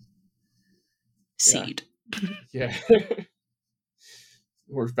properly. Seed. Yeah.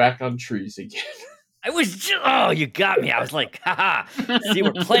 We're back on trees again. You got me. I was like, haha. See,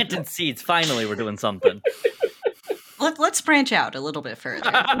 we're planting seeds. Finally, we're doing something. Let's branch out a little bit further.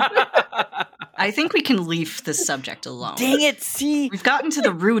 I think we can leave this subject alone. Dang it, see? We've gotten to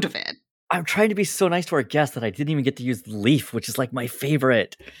the root of it. I'm trying to be so nice to our guests that I didn't even get to use leaf, which is like my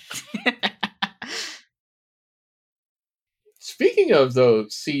favorite. Speaking of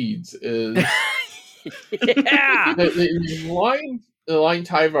those seeds, is yeah. the line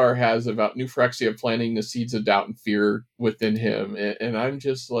Tyvar has about New Phyrexia planting the seeds of doubt and fear within him, and I'm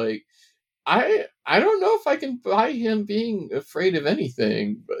just like, I don't know if I can buy him being afraid of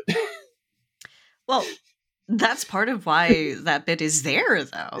anything, but well, that's part of why that bit is there,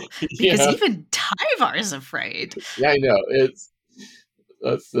 though, because even Tyvar is afraid. Yeah, I know. It's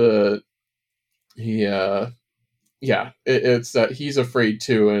that he's afraid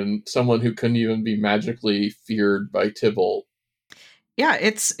too, and someone who couldn't even be magically feared by Tybalt. Yeah,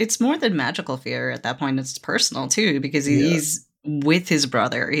 it's more than magical fear at that point. It's personal too, because he's with his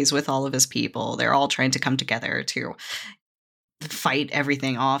brother. He's with all of his people. They're all trying to come together to fight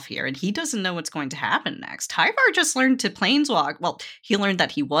everything off here, and he doesn't know what's going to happen next. Tyvar just learned to planeswalk. Well, he learned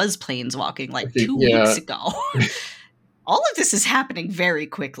that he was planeswalking like 2 weeks ago. All of this is happening very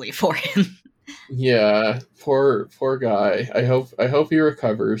quickly for him. Yeah, poor guy. I hope he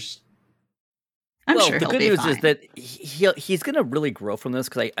recovers. I'm sure the he'll good be news fine. is that he's going to really grow from this,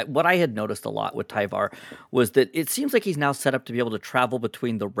 because what I had noticed a lot with Tyvar was that it seems like he's now set up to be able to travel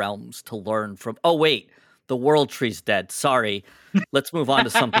between the realms to learn from. Oh wait, the world tree's dead. Sorry, let's move on to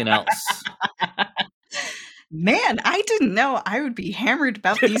something else. Man, I didn't know I would be hammered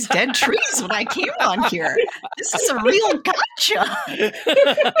about these dead trees when I came on here. This is a real gotcha.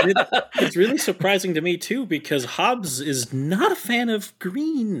 It's really surprising to me too, because Hobbs is not a fan of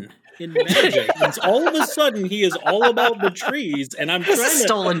green in Magic. And all of a sudden, he is all about the trees, and I'm trying to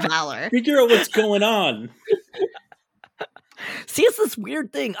stolen valor. Figure out what's going on. See, it's this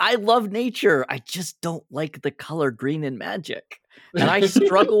weird thing. I love nature. I just don't like the color green in Magic. And I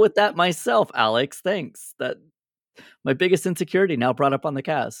struggle with that myself, Alex. Thanks. That my biggest insecurity now brought up on the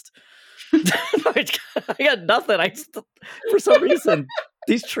cast. I got nothing. For some reason,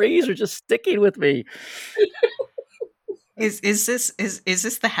 these trees are just sticking with me. Is this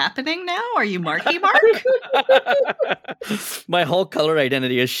the happening now? Are you Marky Mark? My whole color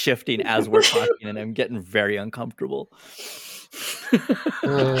identity is shifting as we're talking, and I'm getting very uncomfortable.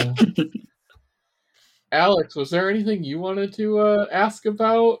 Alex, was there anything you wanted to ask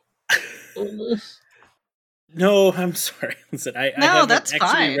about? No, I'm sorry. Listen, I that's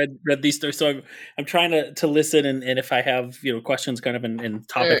actually fine. read these stories, so I'm trying to listen, and if I have questions kind of in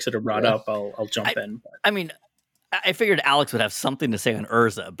topics that are brought up, I'll jump in. But. I mean, I figured Alex would have something to say on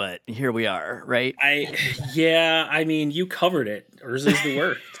Urza, but here we are, right? I mean, you covered it. Urza's the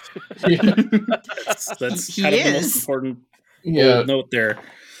worst. That's kind of the most important note there.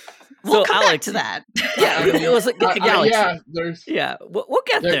 We'll come back to that. Yeah, it was like, Alex, we'll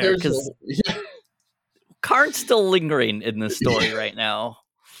get there, because Karn's still lingering in this story right now.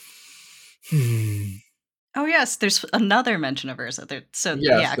 Oh yes, there's another mention of Urza.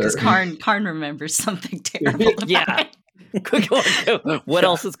 Because Karn remembers something terrible. Yeah. What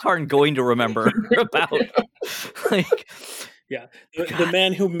else is Karn going to remember about? The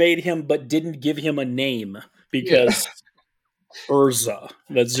man who made him but didn't give him a name, because Urza.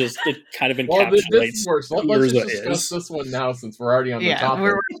 That's just, it kind of encapsulates who Let's Urza discuss is. this one now, since we're already on the topic.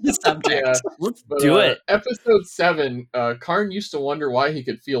 We're on the subject. Let's do it. Episode 7, Karn used to wonder why he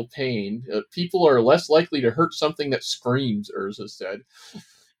could feel pain. People are less likely to hurt something that screams, Urza said.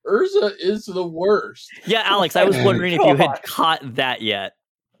 Urza is the worst. Yeah, Alex, I was wondering if you had caught that yet.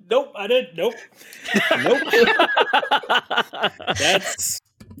 Nope, I didn't. Nope.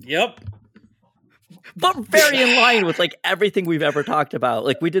 Yep. But very in line with everything we've ever talked about.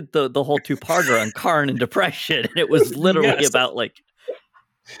 We did the whole 2-parter on Karn and depression, and it was literally about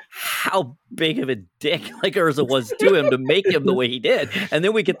how big of a dick Urza was to him to make him the way he did. And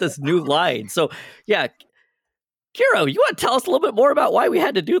then we get this new line. So yeah, Kyra, you want to tell us a little bit more about why we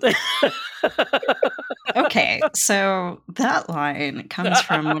had to do that? Okay, so that line comes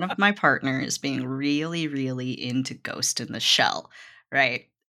from one of my partners being really, really into Ghost in the Shell, right?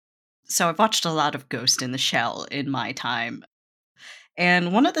 So I've watched a lot of Ghost in the Shell in my time.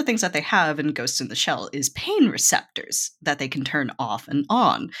 And one of the things that they have in Ghost in the Shell is pain receptors that they can turn off and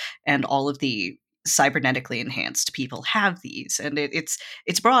on. And all of the cybernetically enhanced people have these. And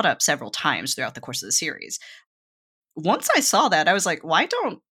it's brought up several times throughout the course of the series. Once I saw that, I was like, why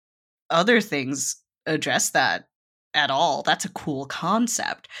don't other things address that at all? That's a cool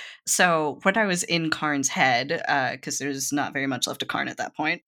concept. So when I was in Karn's head, because there's not very much left of Karn at that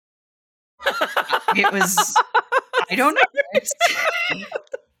point, it was, I don't know.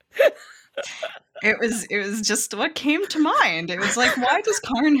 It was just what came to mind. It was like, why does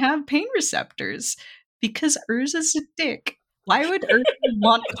Karn have pain receptors? Because Urza's a dick. Why would Urza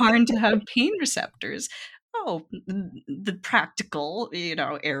want Karn to have pain receptors? Oh, the practical,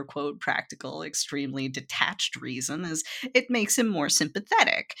 air quote, practical, extremely detached reason is it makes him more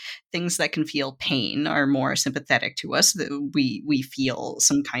sympathetic. Things that can feel pain are more sympathetic to us. That we feel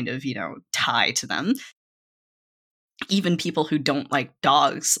some kind of, tie to them. Even people who don't like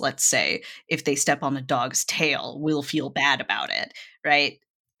dogs, let's say, if they step on a dog's tail, will feel bad about it, right?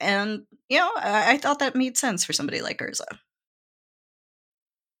 And, I thought that made sense for somebody like Urza.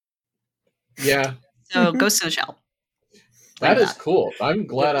 Yeah. So, Ghost in the Shell. That is cool. I'm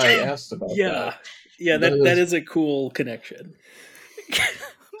glad I asked about that. Yeah, that is a cool connection.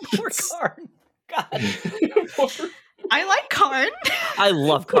 Poor Karn. God. I like Karn. I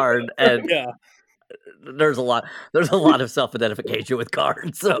love Karn, and Yeah. there's a lot of self-identification with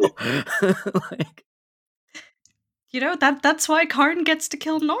Karn, so like, that's why Karn gets to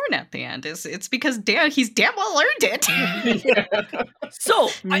kill Norn at the end. It's because he's damn well earned it. So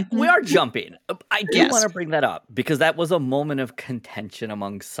we are jumping. I do Yes. want to bring that up because that was a moment of contention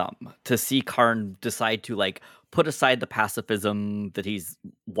among some to see Karn decide to like put aside the pacifism that he's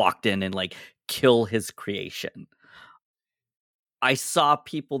walked in and like kill his creation. I saw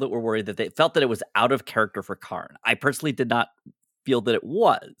people that were worried that they felt that it was out of character for Karn. I personally did not feel that it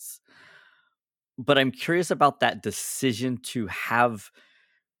was. But I'm curious about that decision to have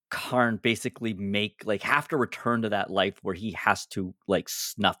Karn basically have to return to that life where he has to like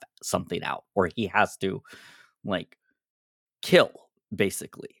snuff something out, or he has to like kill,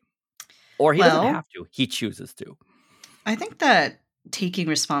 basically. Or he doesn't have to. He chooses to. I think that taking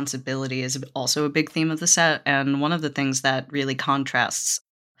responsibility is also a big theme of the set, and one of the things that really contrasts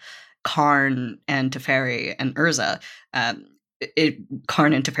Karn and Teferi and Urza,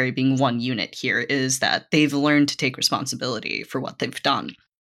 Karn and Teferi being one unit here, is that they've learned to take responsibility for what they've done.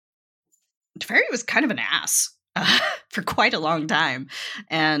 Teferi was kind of an ass for quite a long time.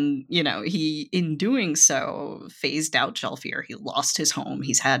 And, he, in doing so, phased out Shelfier. He lost his home.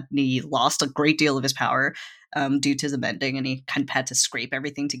 He lost a great deal of his power due to the mending, and he kind of had to scrape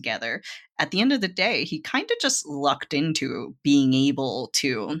everything together. At the end of the day, he kind of just lucked into being able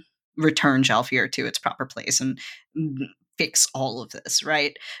to return Shelfier to its proper place and fix all of this,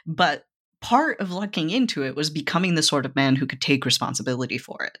 right? But part of lucking into it was becoming the sort of man who could take responsibility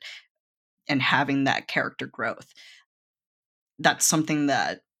for it and having that character growth. That's something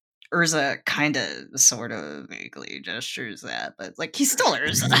that Urza kind of sort of vaguely gestures at, but like he's still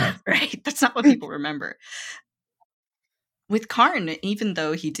Urza, right? That's not what people remember. With Karn, even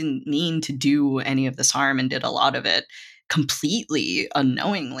though he didn't mean to do any of this harm and did a lot of it completely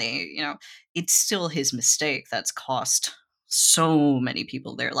unknowingly, it's still his mistake that's cost so many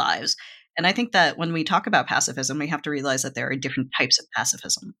people their lives. And I think that when we talk about pacifism, we have to realize that there are different types of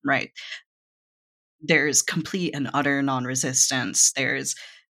pacifism, right? There's complete and utter non-resistance. There's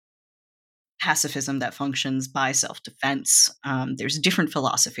pacifism that functions by self-defense. There's different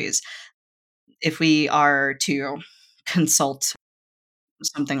philosophies. If we are to consult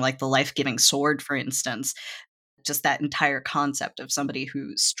something like the life-giving sword, for instance, just that entire concept of somebody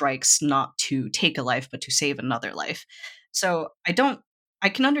who strikes not to take a life, but to save another life. So I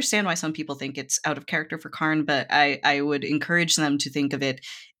can understand why some people think it's out of character for Karn, but I would encourage them to think of it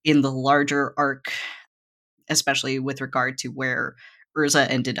in the larger arc, especially with regard to where Urza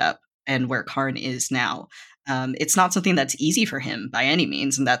ended up and where Karn is now. It's not something that's easy for him by any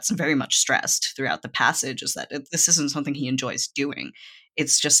means, and that's very much stressed throughout the passage, is that this isn't something he enjoys doing.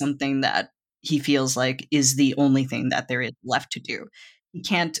 It's just something that he feels like is the only thing that there is left to do. He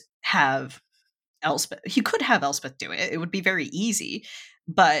can't have Elspeth. He could have Elspeth do it. It would be very easy,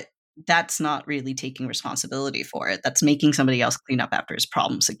 but that's not really taking responsibility for it. That's making somebody else clean up after his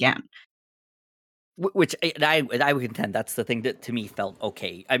problems again. Which I would contend that's the thing that to me felt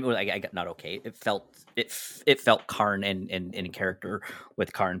okay. I mean, I got not okay. It felt Karn and in character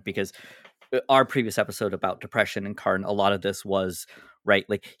with Karn, because our previous episode about depression and Karn, a lot of this was right.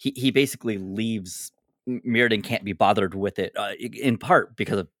 Like he basically leaves Mirrodin, can't be bothered with it in part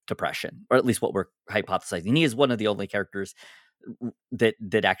because of depression, or at least what we're hypothesizing. He is one of the only characters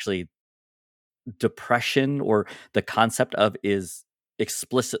that actually depression or the concept of is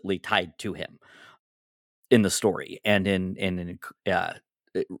explicitly tied to him in the story. And in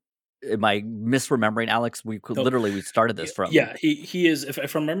am I misremembering, Alex? We could, No. literally we started this from Yeah, he is, if I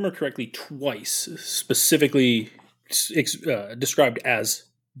remember correctly, twice specifically described as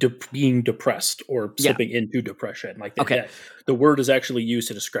being depressed or slipping into depression. Like that, Okay. the word is actually used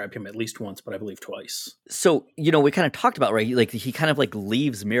to describe him at least once, but I believe twice. So, we kind of talked about, right? Like he kind of like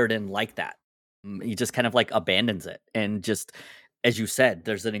leaves Mirrodin like that. He just kind of like abandons it. And just, as you said,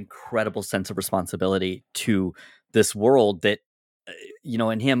 there's an incredible sense of responsibility to this world that,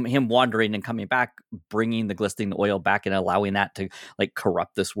 and him wandering and coming back, bringing the glistening oil back and allowing that to like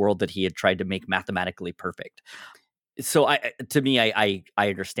corrupt this world that he had tried to make mathematically perfect. So to me, I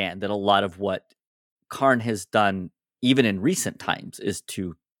understand that a lot of what Karn has done, even in recent times, is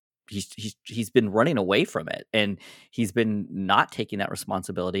to he's been running away from it, and he's been not taking that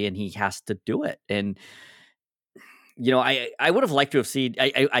responsibility, and he has to do it. And I would have liked to have seen.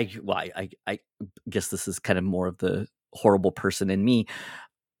 I guess this is kind of more of the horrible person in me,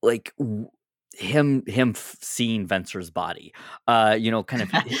 like him seeing Venser's body, kind of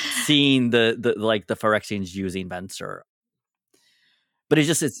seeing the like the Phyrexians using Venser. But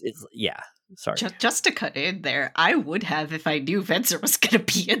it's yeah. Sorry. Just to cut in there, I would have if I knew Venser was going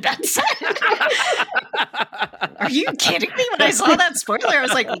to be in that set. Are you kidding me? When I saw that spoiler, I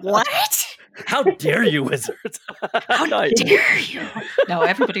was like, what? How dare you, Wizards? How dare you? No,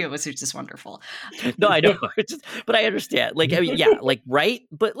 everybody at Wizards is wonderful. No, I know. But I understand. Like, I mean, yeah, like, right?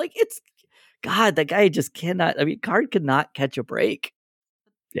 But, like, it's... God, that guy just cannot... I mean, Karn could not catch a break.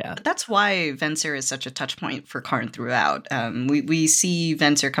 Yeah. That's why Venser is such a touch point for Karn throughout. We see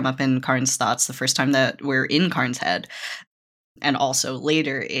Venser come up in Karn's thoughts the first time that we're in Karn's head. And also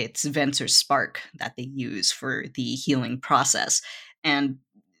later, it's Venser's spark that they use for the healing process. And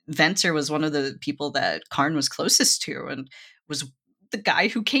Venser was one of the people that Karn was closest to and was the guy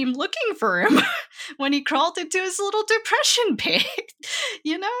who came looking for him when he crawled into his little depression pit.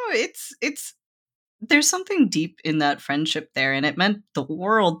 It's there's something deep in that friendship there, and it meant the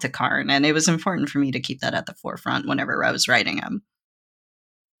world to Karn, and it was important for me to keep that at the forefront whenever I was writing him.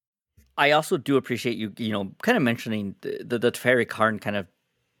 I also do appreciate you, kind of mentioning the Teferi Karn kind of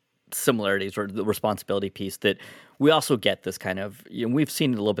similarities or the responsibility piece that we also get this kind of, we've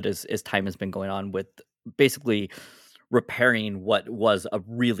seen it a little bit as time has been going on with basically repairing what was a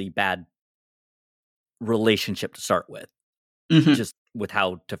really bad relationship to start with, just with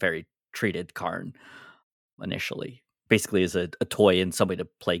how Teferi treated Karn initially, basically as a toy and somebody to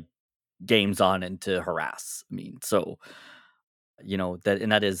play games on and to harass. I mean, so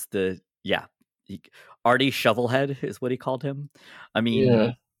that is Artie Shovelhead is what he called him. I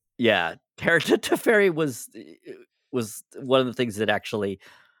mean, yeah, Teferi was one of the things that actually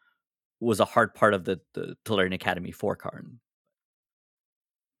was a hard part of the Tolarian Academy for Karn.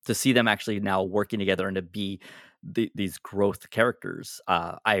 To see them actually now working together and to be these growth characters,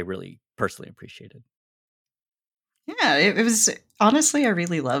 I really personally appreciated. Yeah, it was honestly, I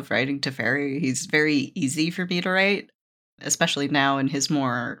really love writing Teferi. He's very easy for me to write, especially now in his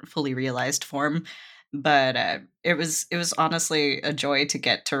more fully realized form. But it was honestly a joy to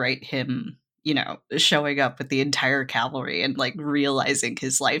get to write him, showing up with the entire cavalry and like realizing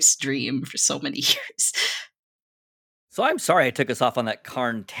his life's dream for so many years. So I'm sorry I took us off on that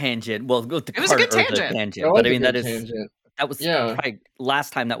Karn tangent. Well, it was a good tangent. But I mean that was probably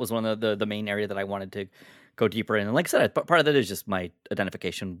last time that was one of the main area that I wanted to go deeper in. And like I said, part of that is just my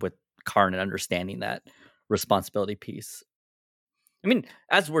identification with Karn and understanding that responsibility piece. I mean,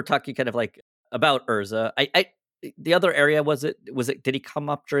 as we're talking kind of like about Urza, the other area was it did he come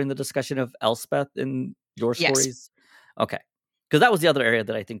up during the discussion of Elspeth in your stories? Yes. Okay. Because that was the other area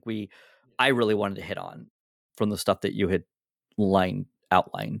that I think I really wanted to hit on from the stuff that you had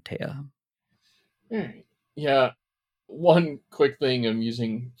outlined, Taya. Yeah. One quick thing,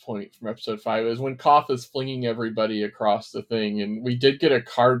 amusing point from episode 5 is when Koth is flinging everybody across the thing, and we did get a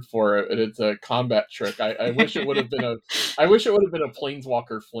card for it, and it's a combat trick. I wish it would have been a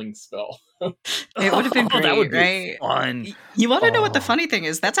planeswalker fling spell. It would have been great, that would be right? Fun. You want to know what the funny thing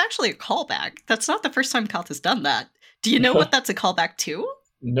is? That's actually a callback. That's not the first time Koth has done that. Do you know what that's a callback to?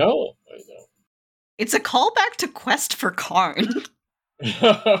 No, I know. It's a callback to Quest for Karn.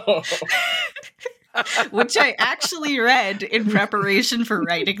 Which I actually read in preparation for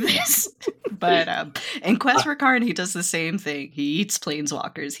writing this. But in Quest for Karn, he does the same thing. He eats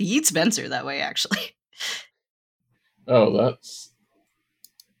planeswalkers. He eats Venser that way, actually. Oh, that's...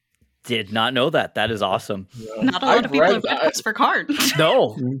 Did not know that. That is awesome. Yeah. Not a lot I've of people read have read that. Christopher Card.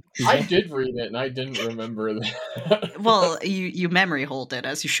 No. I did read it, and I didn't remember that. Well, you memory hold it,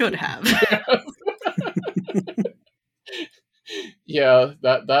 as you should have. Yeah,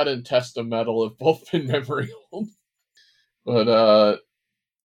 that and Testamental have both been memory hold. But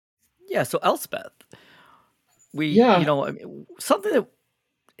Yeah, so Elspeth. Yeah. I mean, something that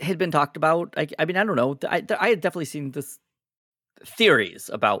had been talked about. I mean, I don't know. I had definitely seen this theories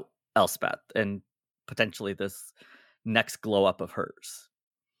about Elspeth and potentially this next glow up of hers.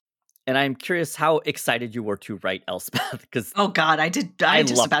 And I'm curious how excited you were to write Elspeth, because Oh God, I just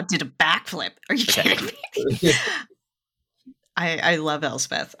about did a backflip. Are you Okay. kidding me? I love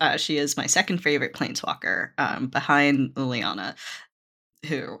Elspeth. She is my second favorite planeswalker, behind Liliana,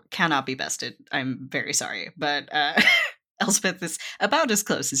 who cannot be bested. I'm very sorry, but Elspeth is about as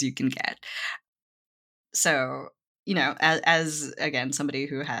close as you can get. So, as again, somebody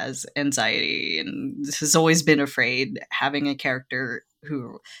who has anxiety and has always been afraid, having a character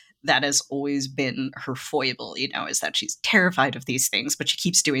who that has always been her foible, is that she's terrified of these things, but she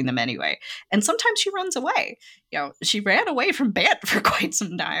keeps doing them anyway. And sometimes she runs away. She ran away from Bant for quite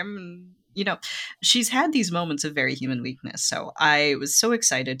some time. And, she's had these moments of very human weakness. So I was so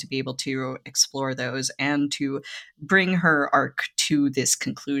excited to be able to explore those and to bring her arc to this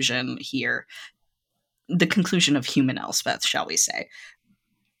conclusion here. The conclusion of human Elspeth, shall we say,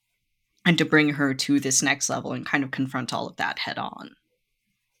 and to bring her to this next level and kind of confront all of that head on.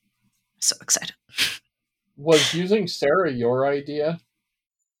 So excited. Was using Sarah your idea?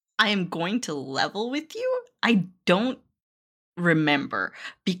 I am going to level with you. I don't remember,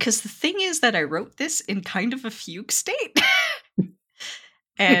 because the thing is that I wrote this in kind of a fugue state.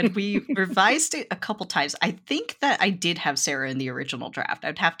 And we revised it a couple times. I think that I did have Sarah in the original draft.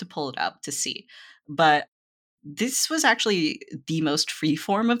 I'd have to pull it up to see. But this was actually the most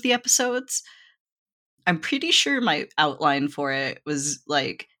freeform of the episodes. I'm pretty sure my outline for it was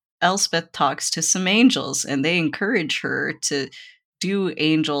like Elspeth talks to some angels and they encourage her to do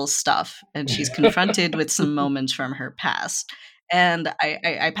angel stuff. And she's confronted with some moments from her past. And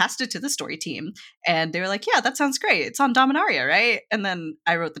I passed it to the story team and they were like, yeah, that sounds great. It's on Dominaria, right? And then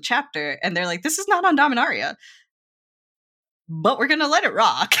I wrote the chapter and they're like, this is not on Dominaria, but we're going to let it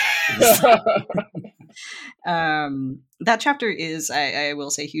rock. That chapter is, I will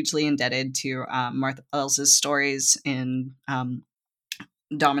say, hugely indebted to Martha Elsa's stories in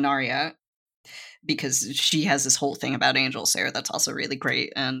Dominaria, because she has this whole thing about angels there that's also really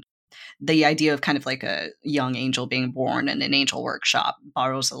great. And the idea of kind of like a young angel being born in an angel workshop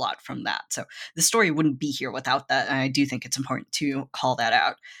borrows a lot from that. So the story wouldn't be here without that. And I do think it's important to call that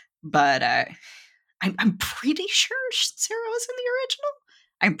out. But I'm pretty sure Sarah was in the original.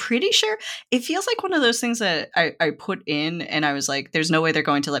 I'm pretty sure. It feels like one of those things that I put in and I was like, there's no way they're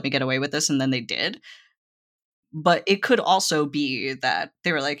going to let me get away with this. And then they did. But it could also be that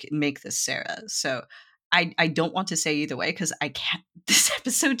they were like, make this Sarah. So I don't want to say either way because I can't. This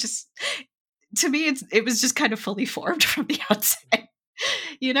episode just, to me, it was just kind of fully formed from the outset.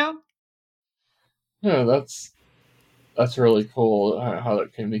 Yeah, that's really cool how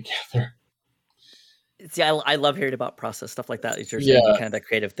that came together. See, I love hearing about process stuff like that. As you're saying, kind of that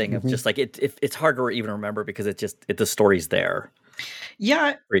creative thing of just like it's hard to even remember because the story's there.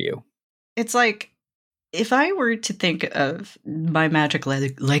 Yeah, for you. It's like if I were to think of my Magic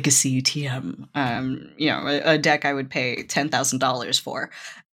Legacy TM, a deck I would pay $10,000 for,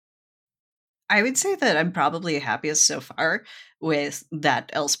 I would say that I'm probably happiest so far with that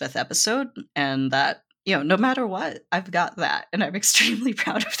Elspeth episode, and that no matter what, I've got that, and I'm extremely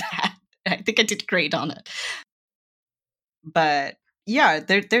proud of that. I think I did great on it. But yeah,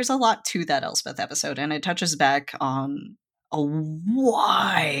 there's a lot to that Elspeth episode, and it touches back on a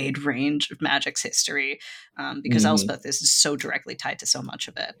wide range of Magic's history, because Elspeth is so directly tied to so much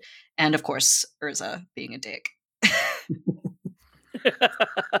of it. And of course, Urza being a dick.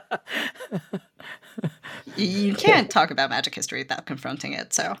 You can't talk about Magic history without confronting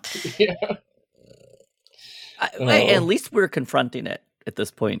it, so. Yeah. At least we're confronting it at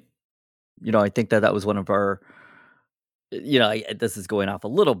this point. I think that was one of our, this is going off a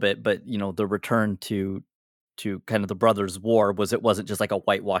little bit, but the return to kind of the Brothers' War it wasn't just like a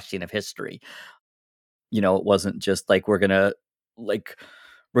whitewashing of history. It wasn't just like we're gonna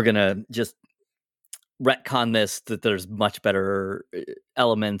just retcon this, that there's much better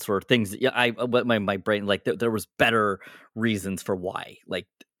elements or things that my brain, like there was better reasons for why, like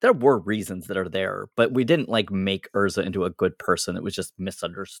there were reasons that are there, but we didn't like make Urza into a good person. It was just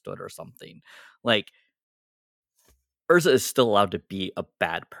misunderstood or something. Like Urza is still allowed to be a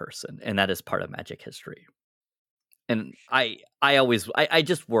bad person, and that is part of Magic history. And I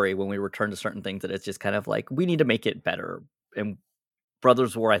just worry when we return to certain things that it's just kind of like we need to make it better. And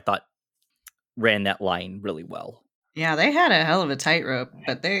Brothers War, I thought, ran that line really well. Yeah, they had a hell of a tightrope,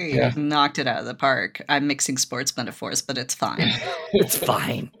 but they Yeah. knocked it out of the park. I'm mixing sports metaphors, but it's fine. It's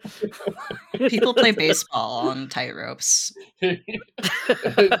fine. People play baseball on tightropes. It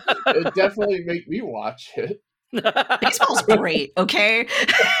definitely made me watch it. Baseball's great, okay?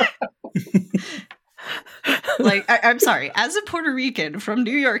 Like, I'm sorry, as a Puerto Rican from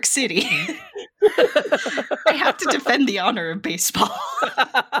New York City, I have to defend the honor of baseball.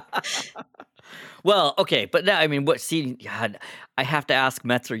 Well, okay, but now, I mean, what seeding? God, I have to ask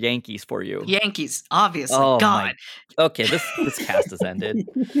Mets or Yankees for you. Yankees, obviously. Oh, God. Okay, this cast has ended.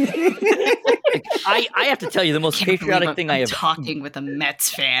 I have to tell you, the most patriotic thing I have talking with a Mets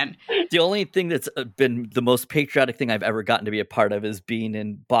fan. The only thing that's been the most patriotic thing I've ever gotten to be a part of is being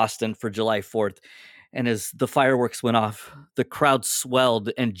in Boston for July 4th. And as the fireworks went off, the crowd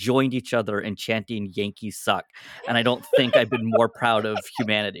swelled and joined each other in chanting "Yankees suck." And I don't think I've been more proud of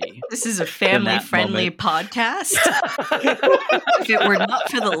humanity. This is a family-friendly podcast. If it were not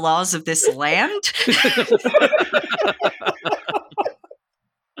for the laws of this land.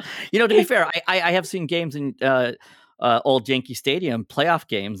 You know, to be fair, I have seen games in old Yankee Stadium, playoff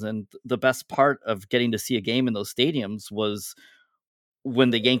games, and the best part of getting to see a game in those stadiums was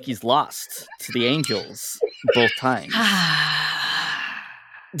when the Yankees lost to the Angels both times.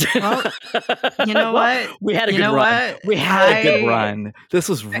 Well, you know what? We had a good run. We had a good run. This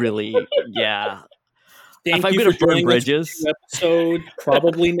was really, yeah. Thank if you I'm for going to burn joining bridges, us for this episode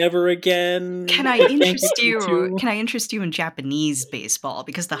probably never again. Can I interest you? Can I interest you in Japanese baseball?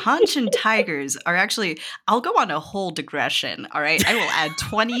 Because the Hanshin Tigers are actually. I'll go on a whole digression. All right, I will add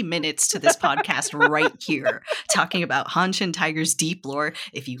 20 minutes to this podcast right here, talking about Hanshin Tigers deep lore.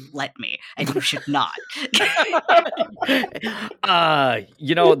 If you let me, and you should not.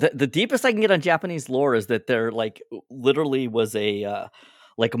 You know, the deepest I can get on Japanese lore is that there like literally was a.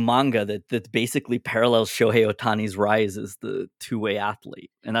 Like a manga that basically parallels Shohei Ohtani's rise as the two-way athlete,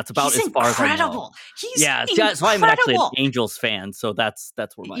 and that's about as far as I know. He's incredible. So I'm actually an Angels fan, so that's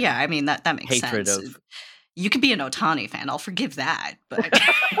where my I mean that makes hatred sense. Of you could be an Ohtani fan. I'll forgive that, but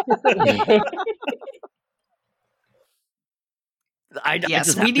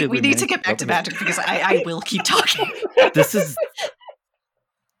yes, we need to get back to Magic because I will keep talking. This is.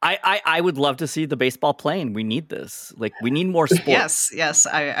 I would love to see the baseball plane. We need this. Like, we need more sports. Yes.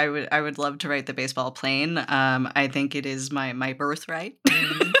 I would love to write the baseball plane. I think it is my birthright.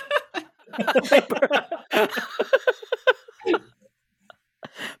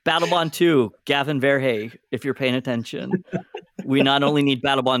 Battlebond 2, Gavin Verhey, if you're paying attention. We not only need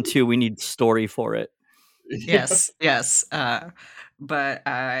Battlebond 2, we need story for it. Yes. But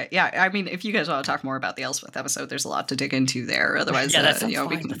I mean, if you guys want to talk more about the Elspeth episode, there's a lot to dig into there. Otherwise, that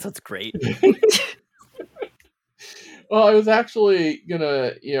sounds great. Well, I was actually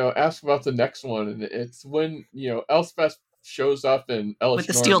gonna, ask about the next one, and it's when Elspeth shows up and Ella with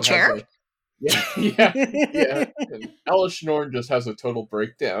the steel chair. Yeah. And Ella Schnorn just has a total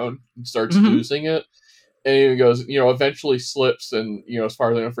breakdown and starts losing it. And he goes, eventually slips, and as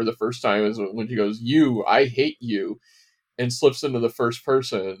far as I know, for the first time is when she goes, I hate you. And slips into the first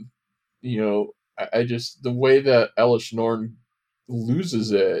person. I just, the way that Ella Schnorn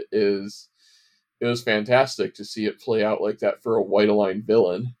loses it was fantastic to see it play out like that for a white aligned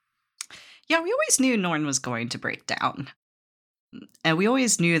villain. Yeah, we always knew Norn was going to break down. And we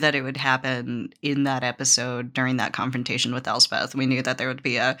always knew that it would happen in that episode during that confrontation with Elspeth. We knew that there would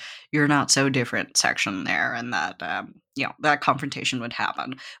be a "you're not so different" section there, and that that confrontation would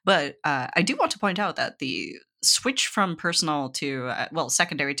happen. But I do want to point out that the switch from personal to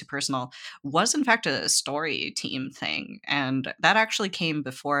secondary to personal was in fact a story team thing, and that actually came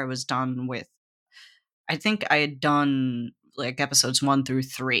before I was done with. I think I had done like episodes 1 through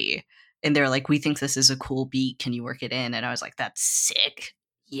 3. And they're like, we think this is a cool beat. Can you work it in? And I was like, that's sick.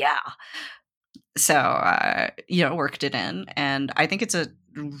 Yeah. So, worked it in. And I think it's a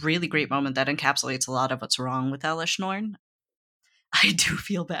really great moment that encapsulates a lot of what's wrong with Ella Schnorn. I do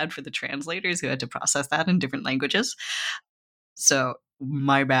feel bad for the translators who had to process that in different languages. So,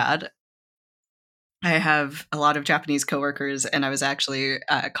 my bad. I have a lot of Japanese coworkers, and I was actually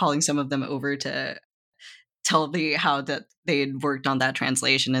calling some of them over to tell me how that they had worked on that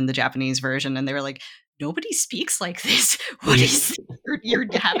translation in the Japanese version, and they were like, nobody speaks like this. What is you're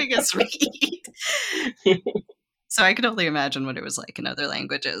having us read? So I could only imagine what it was like in other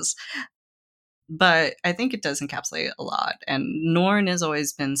languages. But I think it does encapsulate a lot. And Norn has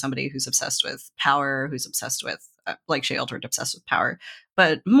always been somebody who's obsessed with power, who's obsessed with, like Shea Eldred, obsessed with power.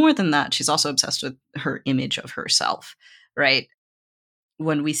 But more than that, she's also obsessed with her image of herself, right?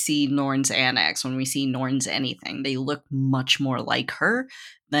 When we see Norn's annex, when we see Norn's anything, they look much more like her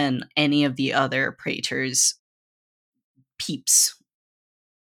than any of the other Praetor's peeps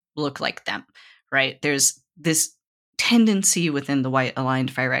look like them, right? There's this tendency within the white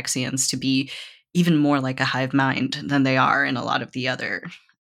aligned Phyrexians to be even more like a hive mind than they are in a lot of the other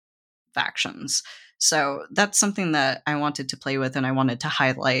factions. So that's something that I wanted to play with and I wanted to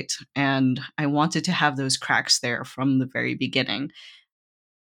highlight, and I wanted to have those cracks there from the very beginning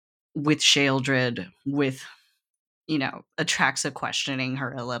with Shealdred, with Atraxa questioning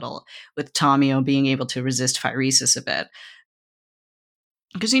her a little, with Tomio being able to resist Phyresis a bit.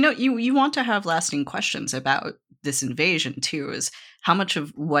 Because you want to have lasting questions about this invasion too, is how much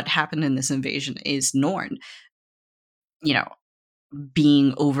of what happened in this invasion is Norn,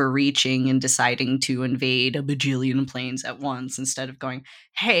 being overreaching and deciding to invade a bajillion planes at once instead of going,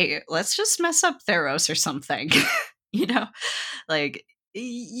 hey, let's just mess up Theros or something. Like,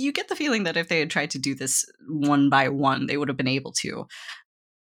 you get the feeling that if they had tried to do this one by one, they would have been able to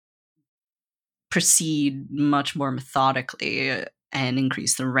proceed much more methodically and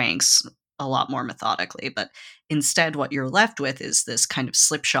increase the ranks a lot more methodically. But instead, what you're left with is this kind of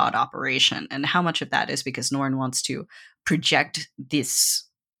slipshod operation. And how much of that is because Norn wants to project this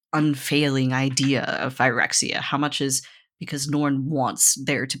unfailing idea of Phyrexia? How much is because Norn wants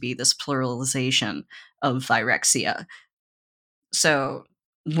there to be this pluralization of Phyrexia? So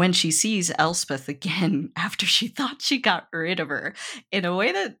when she sees Elspeth again after she thought she got rid of her in a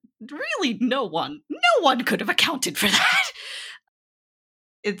way that really no one could have accounted for that.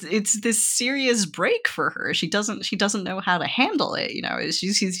 It's this serious break for her. She doesn't know how to handle it.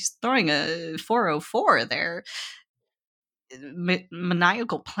 She's throwing a 404 there.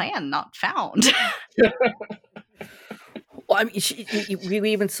 Maniacal plan not found. Well, I mean, we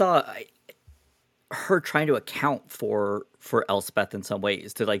even saw her trying to account for Elspeth in some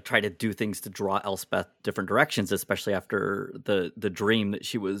ways, to like try to do things to draw Elspeth different directions, especially after the dream that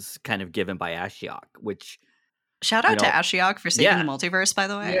she was kind of given by Ashiok, which shout out to Ashiok for saving the multiverse, by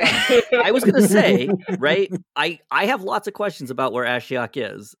the way. Yeah. I was gonna say, right? I have lots of questions about where Ashiok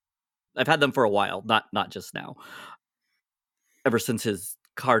is. I've had them for a while, not just now. Ever since his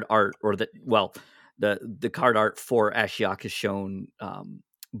card art, or the card art for Ashiok has shown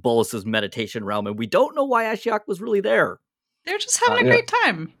Bolus's meditation realm, and we don't know why Ashiok was really there. They're just having a great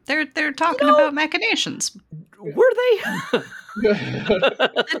time. They're talking about machinations. Were they?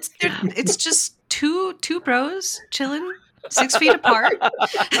 It's just two bros chilling 6 feet apart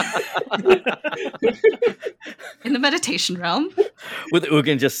in the meditation realm, with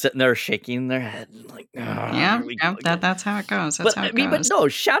Ugin just sitting there shaking their head, like, that's how it goes. But no,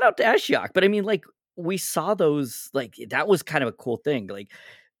 shout out to Ashiok. But I mean, like, we saw those, like, that was kind of a cool thing. Like,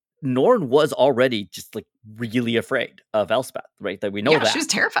 Norn was already just like really afraid of Elspeth, right? That we know that she was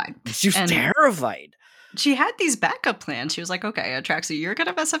terrified. She was terrified. She had these backup plans. She was like, okay, Atraxa, you're going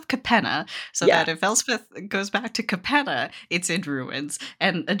to mess up Capenna so that if Elspeth goes back to Capenna, it's in ruins.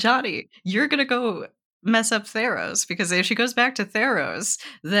 And Ajani, you're going to go mess up Theros, because if she goes back to Theros,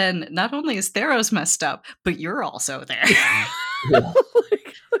 then not only is Theros messed up, but you're also there.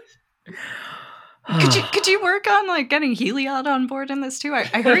 Could you work on like getting Heliod on board in this too? I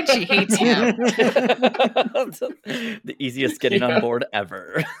heard she hates him. The easiest getting on board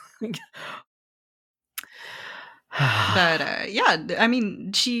ever. But I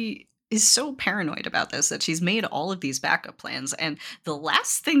mean, she is so paranoid about this that she's made all of these backup plans, and the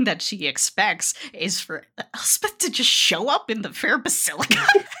last thing that she expects is for Elspeth to just show up in the Fair Basilica.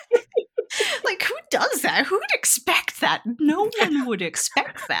 Like, who does that? Who would expect that? No one would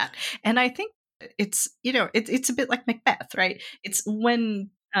expect that. And I think it's it's a bit like Macbeth, right? It's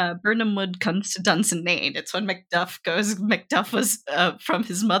when Birnam Wood comes to Dunsinane. It's when Macduff was from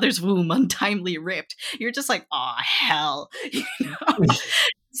his mother's womb untimely ripped. You're just like, oh hell.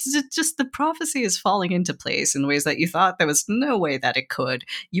 It's just the prophecy is falling into place in ways that you thought there was no way that it could.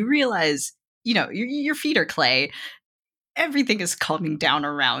 You realize, your feet are clay. Everything is calming down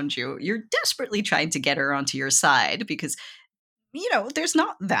around you. You're desperately trying to get her onto your side because there's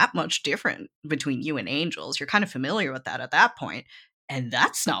not that much different between you and angels. You're kind of familiar with that at that point, and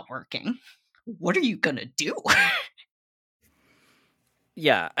that's not working. What are you gonna do?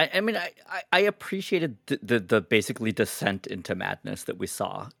 Yeah, I mean, I appreciated the basically descent into madness that we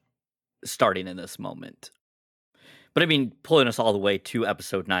saw starting in this moment. But I mean, pulling us all the way to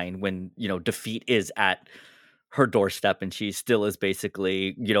episode 9 when, defeat is at her doorstep, and she still is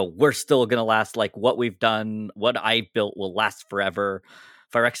basically, we're still gonna last. Like, what we've done, what I built will last forever.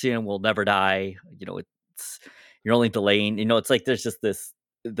 Phyrexian will never die. It's you're only delaying. It's like there's just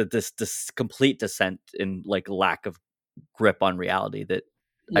this complete descent in like lack of grip on reality that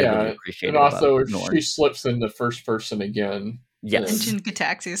I really And appreciated about also if Norn. she slips into first person again. Yes. And Jin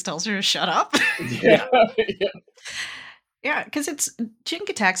Gataxius tells her to shut up. Yeah. Yeah, because Jin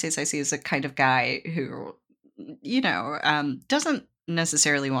Gataxius I see as a kind of guy who, doesn't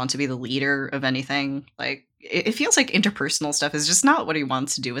necessarily want to be the leader of anything. Like, it feels like interpersonal stuff is just not what he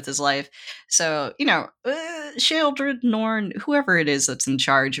wants to do with his life. So, Sheoldred, Norn, whoever it is that's in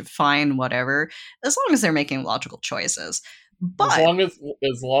charge, fine, whatever, as long as they're making logical choices. But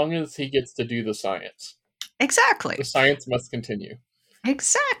as long as he gets to do the science. Exactly. The science must continue.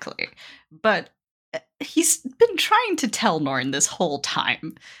 Exactly. But he's been trying to tell Norn this whole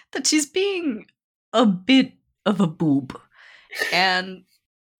time that she's being a bit of a boob. And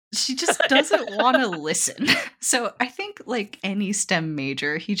she just doesn't want to listen. So I think, like any STEM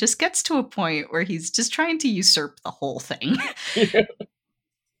major, he just gets to a point where he's just trying to usurp the whole thing. Yeah.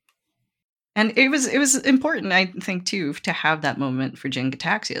 And it was important, I think, too, to have that moment for Jin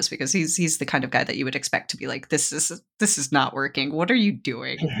Gataxius, because he's the kind of guy that you would expect to be like, this is not working. What are you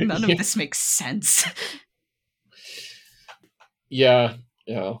doing? None of this makes sense. Yeah.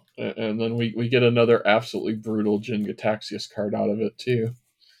 And then we get another absolutely brutal Jin Gataxius card out of it, too.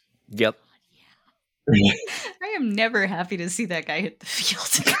 Yep. I am never happy to see that guy hit the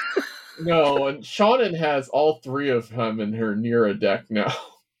field. No, and Shannon has all three of them in her Nira deck now.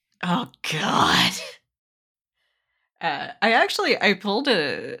 Oh, God. I pulled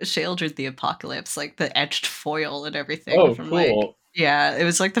a Sheoldred the Apocalypse, like the etched foil and everything. Oh, from cool. It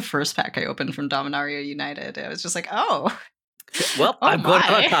was like the first pack I opened from Dominaria United. I was just like, oh. Well, I'm going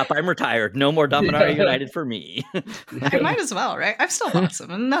on top. I'm retired. No more Dominaria United for me. I might as well, right? I've still bought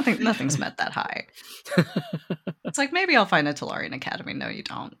some, and nothing's met that high. It's like, maybe I'll find a Tolarian Academy. No, you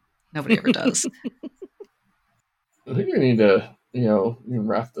don't. Nobody ever does. I think we need to,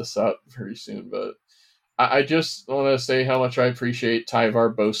 wrap this up pretty soon, but I just want to say how much I appreciate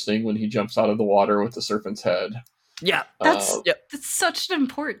Tyvar boasting when he jumps out of the water with the serpent's head. Yeah. That's such an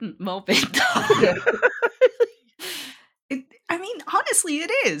important moment. Yeah. I mean, honestly,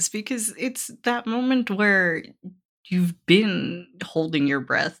 it is, because it's that moment where you've been holding your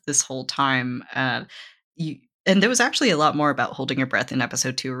breath this whole time. And there was actually a lot more about holding your breath in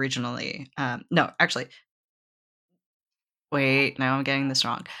episode 2 originally. No, actually. Wait, now I'm getting this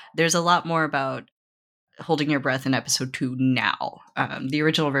wrong. There's a lot more about holding your breath in episode 2 now. The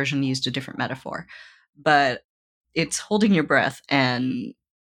original version used a different metaphor. But it's holding your breath and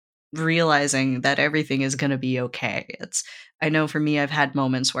realizing that everything is going to be okay. I know for me, I've had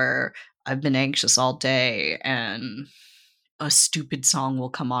moments where I've been anxious all day and a stupid song will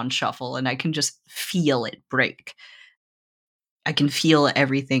come on shuffle and I can just feel it break. I can feel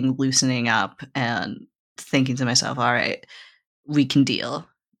everything loosening up and thinking to myself, all right, we can deal.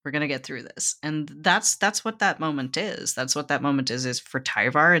 We're going to get through this. And that's what that moment is. That's what that moment is for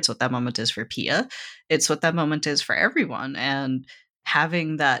Tyvar. It's what that moment is for Pia. It's what that moment is for everyone. And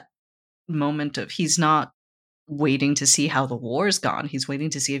having that moment of, he's not waiting to see how the war's gone. He's waiting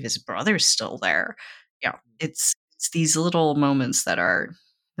to see if his brother's still there. Yeah, it's these little moments that are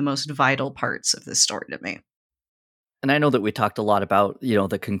the most vital parts of this story to me. And I know that we talked a lot about,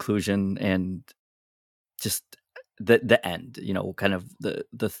 the conclusion and just the end, kind of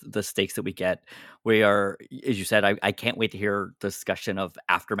the stakes that we get. We are, as you said, I can't wait to hear the discussion of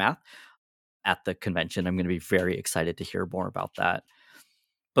Aftermath at the convention. I'm going to be very excited to hear more about that.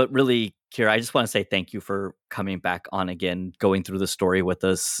 But really, Kyra, I just want to say thank you for coming back on again, going through the story with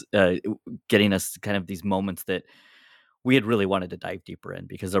us, getting us kind of these moments that we had really wanted to dive deeper in,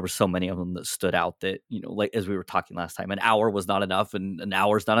 because there were so many of them that stood out that, like as we were talking last time, an hour was not enough, and an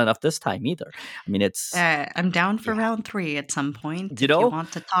hour's not enough this time either. I mean, it's... I'm down for round 3 at some point. If you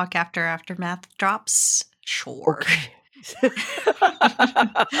want to talk after Aftermath drops, sure. Okay.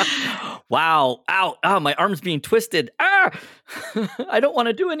 Wow. Ow. Oh, my arm's being twisted. Ah! I don't want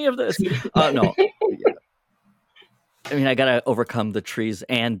to do any of this. No. I mean, I got to overcome the trees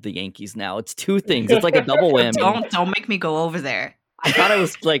and the Yankees now. It's 2 things. It's like a double whammy. Don't make me go over there. I thought I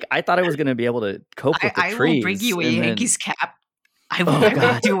was going to be able to cope with the trees. I will bring you a Yankees cap. I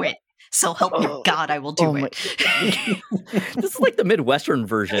will do it. So help me God, I will do it. This is like the Midwestern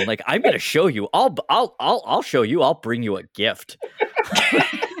version. Like, I'm going to show you. I'll show you. I'll bring you a gift.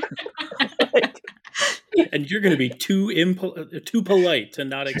 And you're going to be too polite to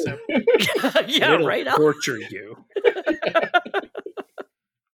not accept it. Yeah, it'll right. Torture you.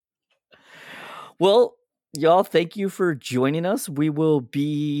 Well, Y'all, thank you for joining us. We will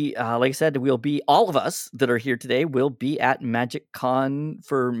be, like I said, all of us that are here today will be at Magic Con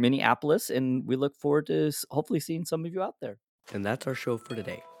for Minneapolis, and we look forward to hopefully seeing some of you out there. And that's our show for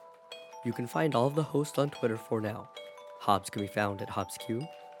today. You can find all of the hosts on Twitter for now. Hobbs can be found at HobbsQ,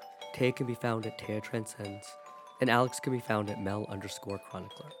 Taya can be found at Taya Transcends, and Alex can be found at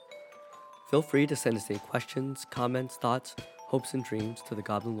Mel_Chronicler. Feel free to send us any questions, comments, thoughts, hopes, and dreams to the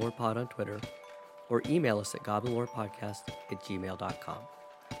Goblin Lore Pod on Twitter, or email us at goblinlorepodcast@gmail.com.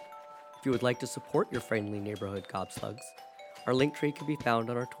 If you would like to support your friendly neighborhood gobslugs, our link tree can be found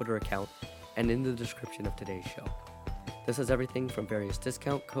on our Twitter account and in the description of today's show. This has everything from various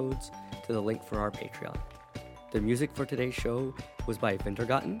discount codes to the link for our Patreon. The music for today's show was by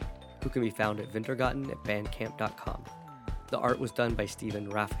Vintergotten, who can be found at vintergotten@bandcamp.com. The art was done by Stephen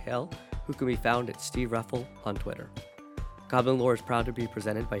Raphael, who can be found at Steve Reffel on Twitter. Goblin Lore is proud to be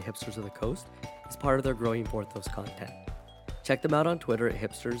presented by Hipsters of the Coast as part of their growing Porthos content. Check them out on Twitter at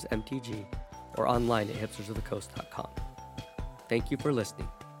hipstersmtg or online at hipstersofthecoast.com. Thank you for listening.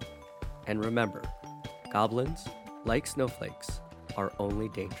 And remember, goblins, like snowflakes, are only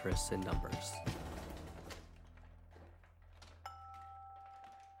dangerous in numbers.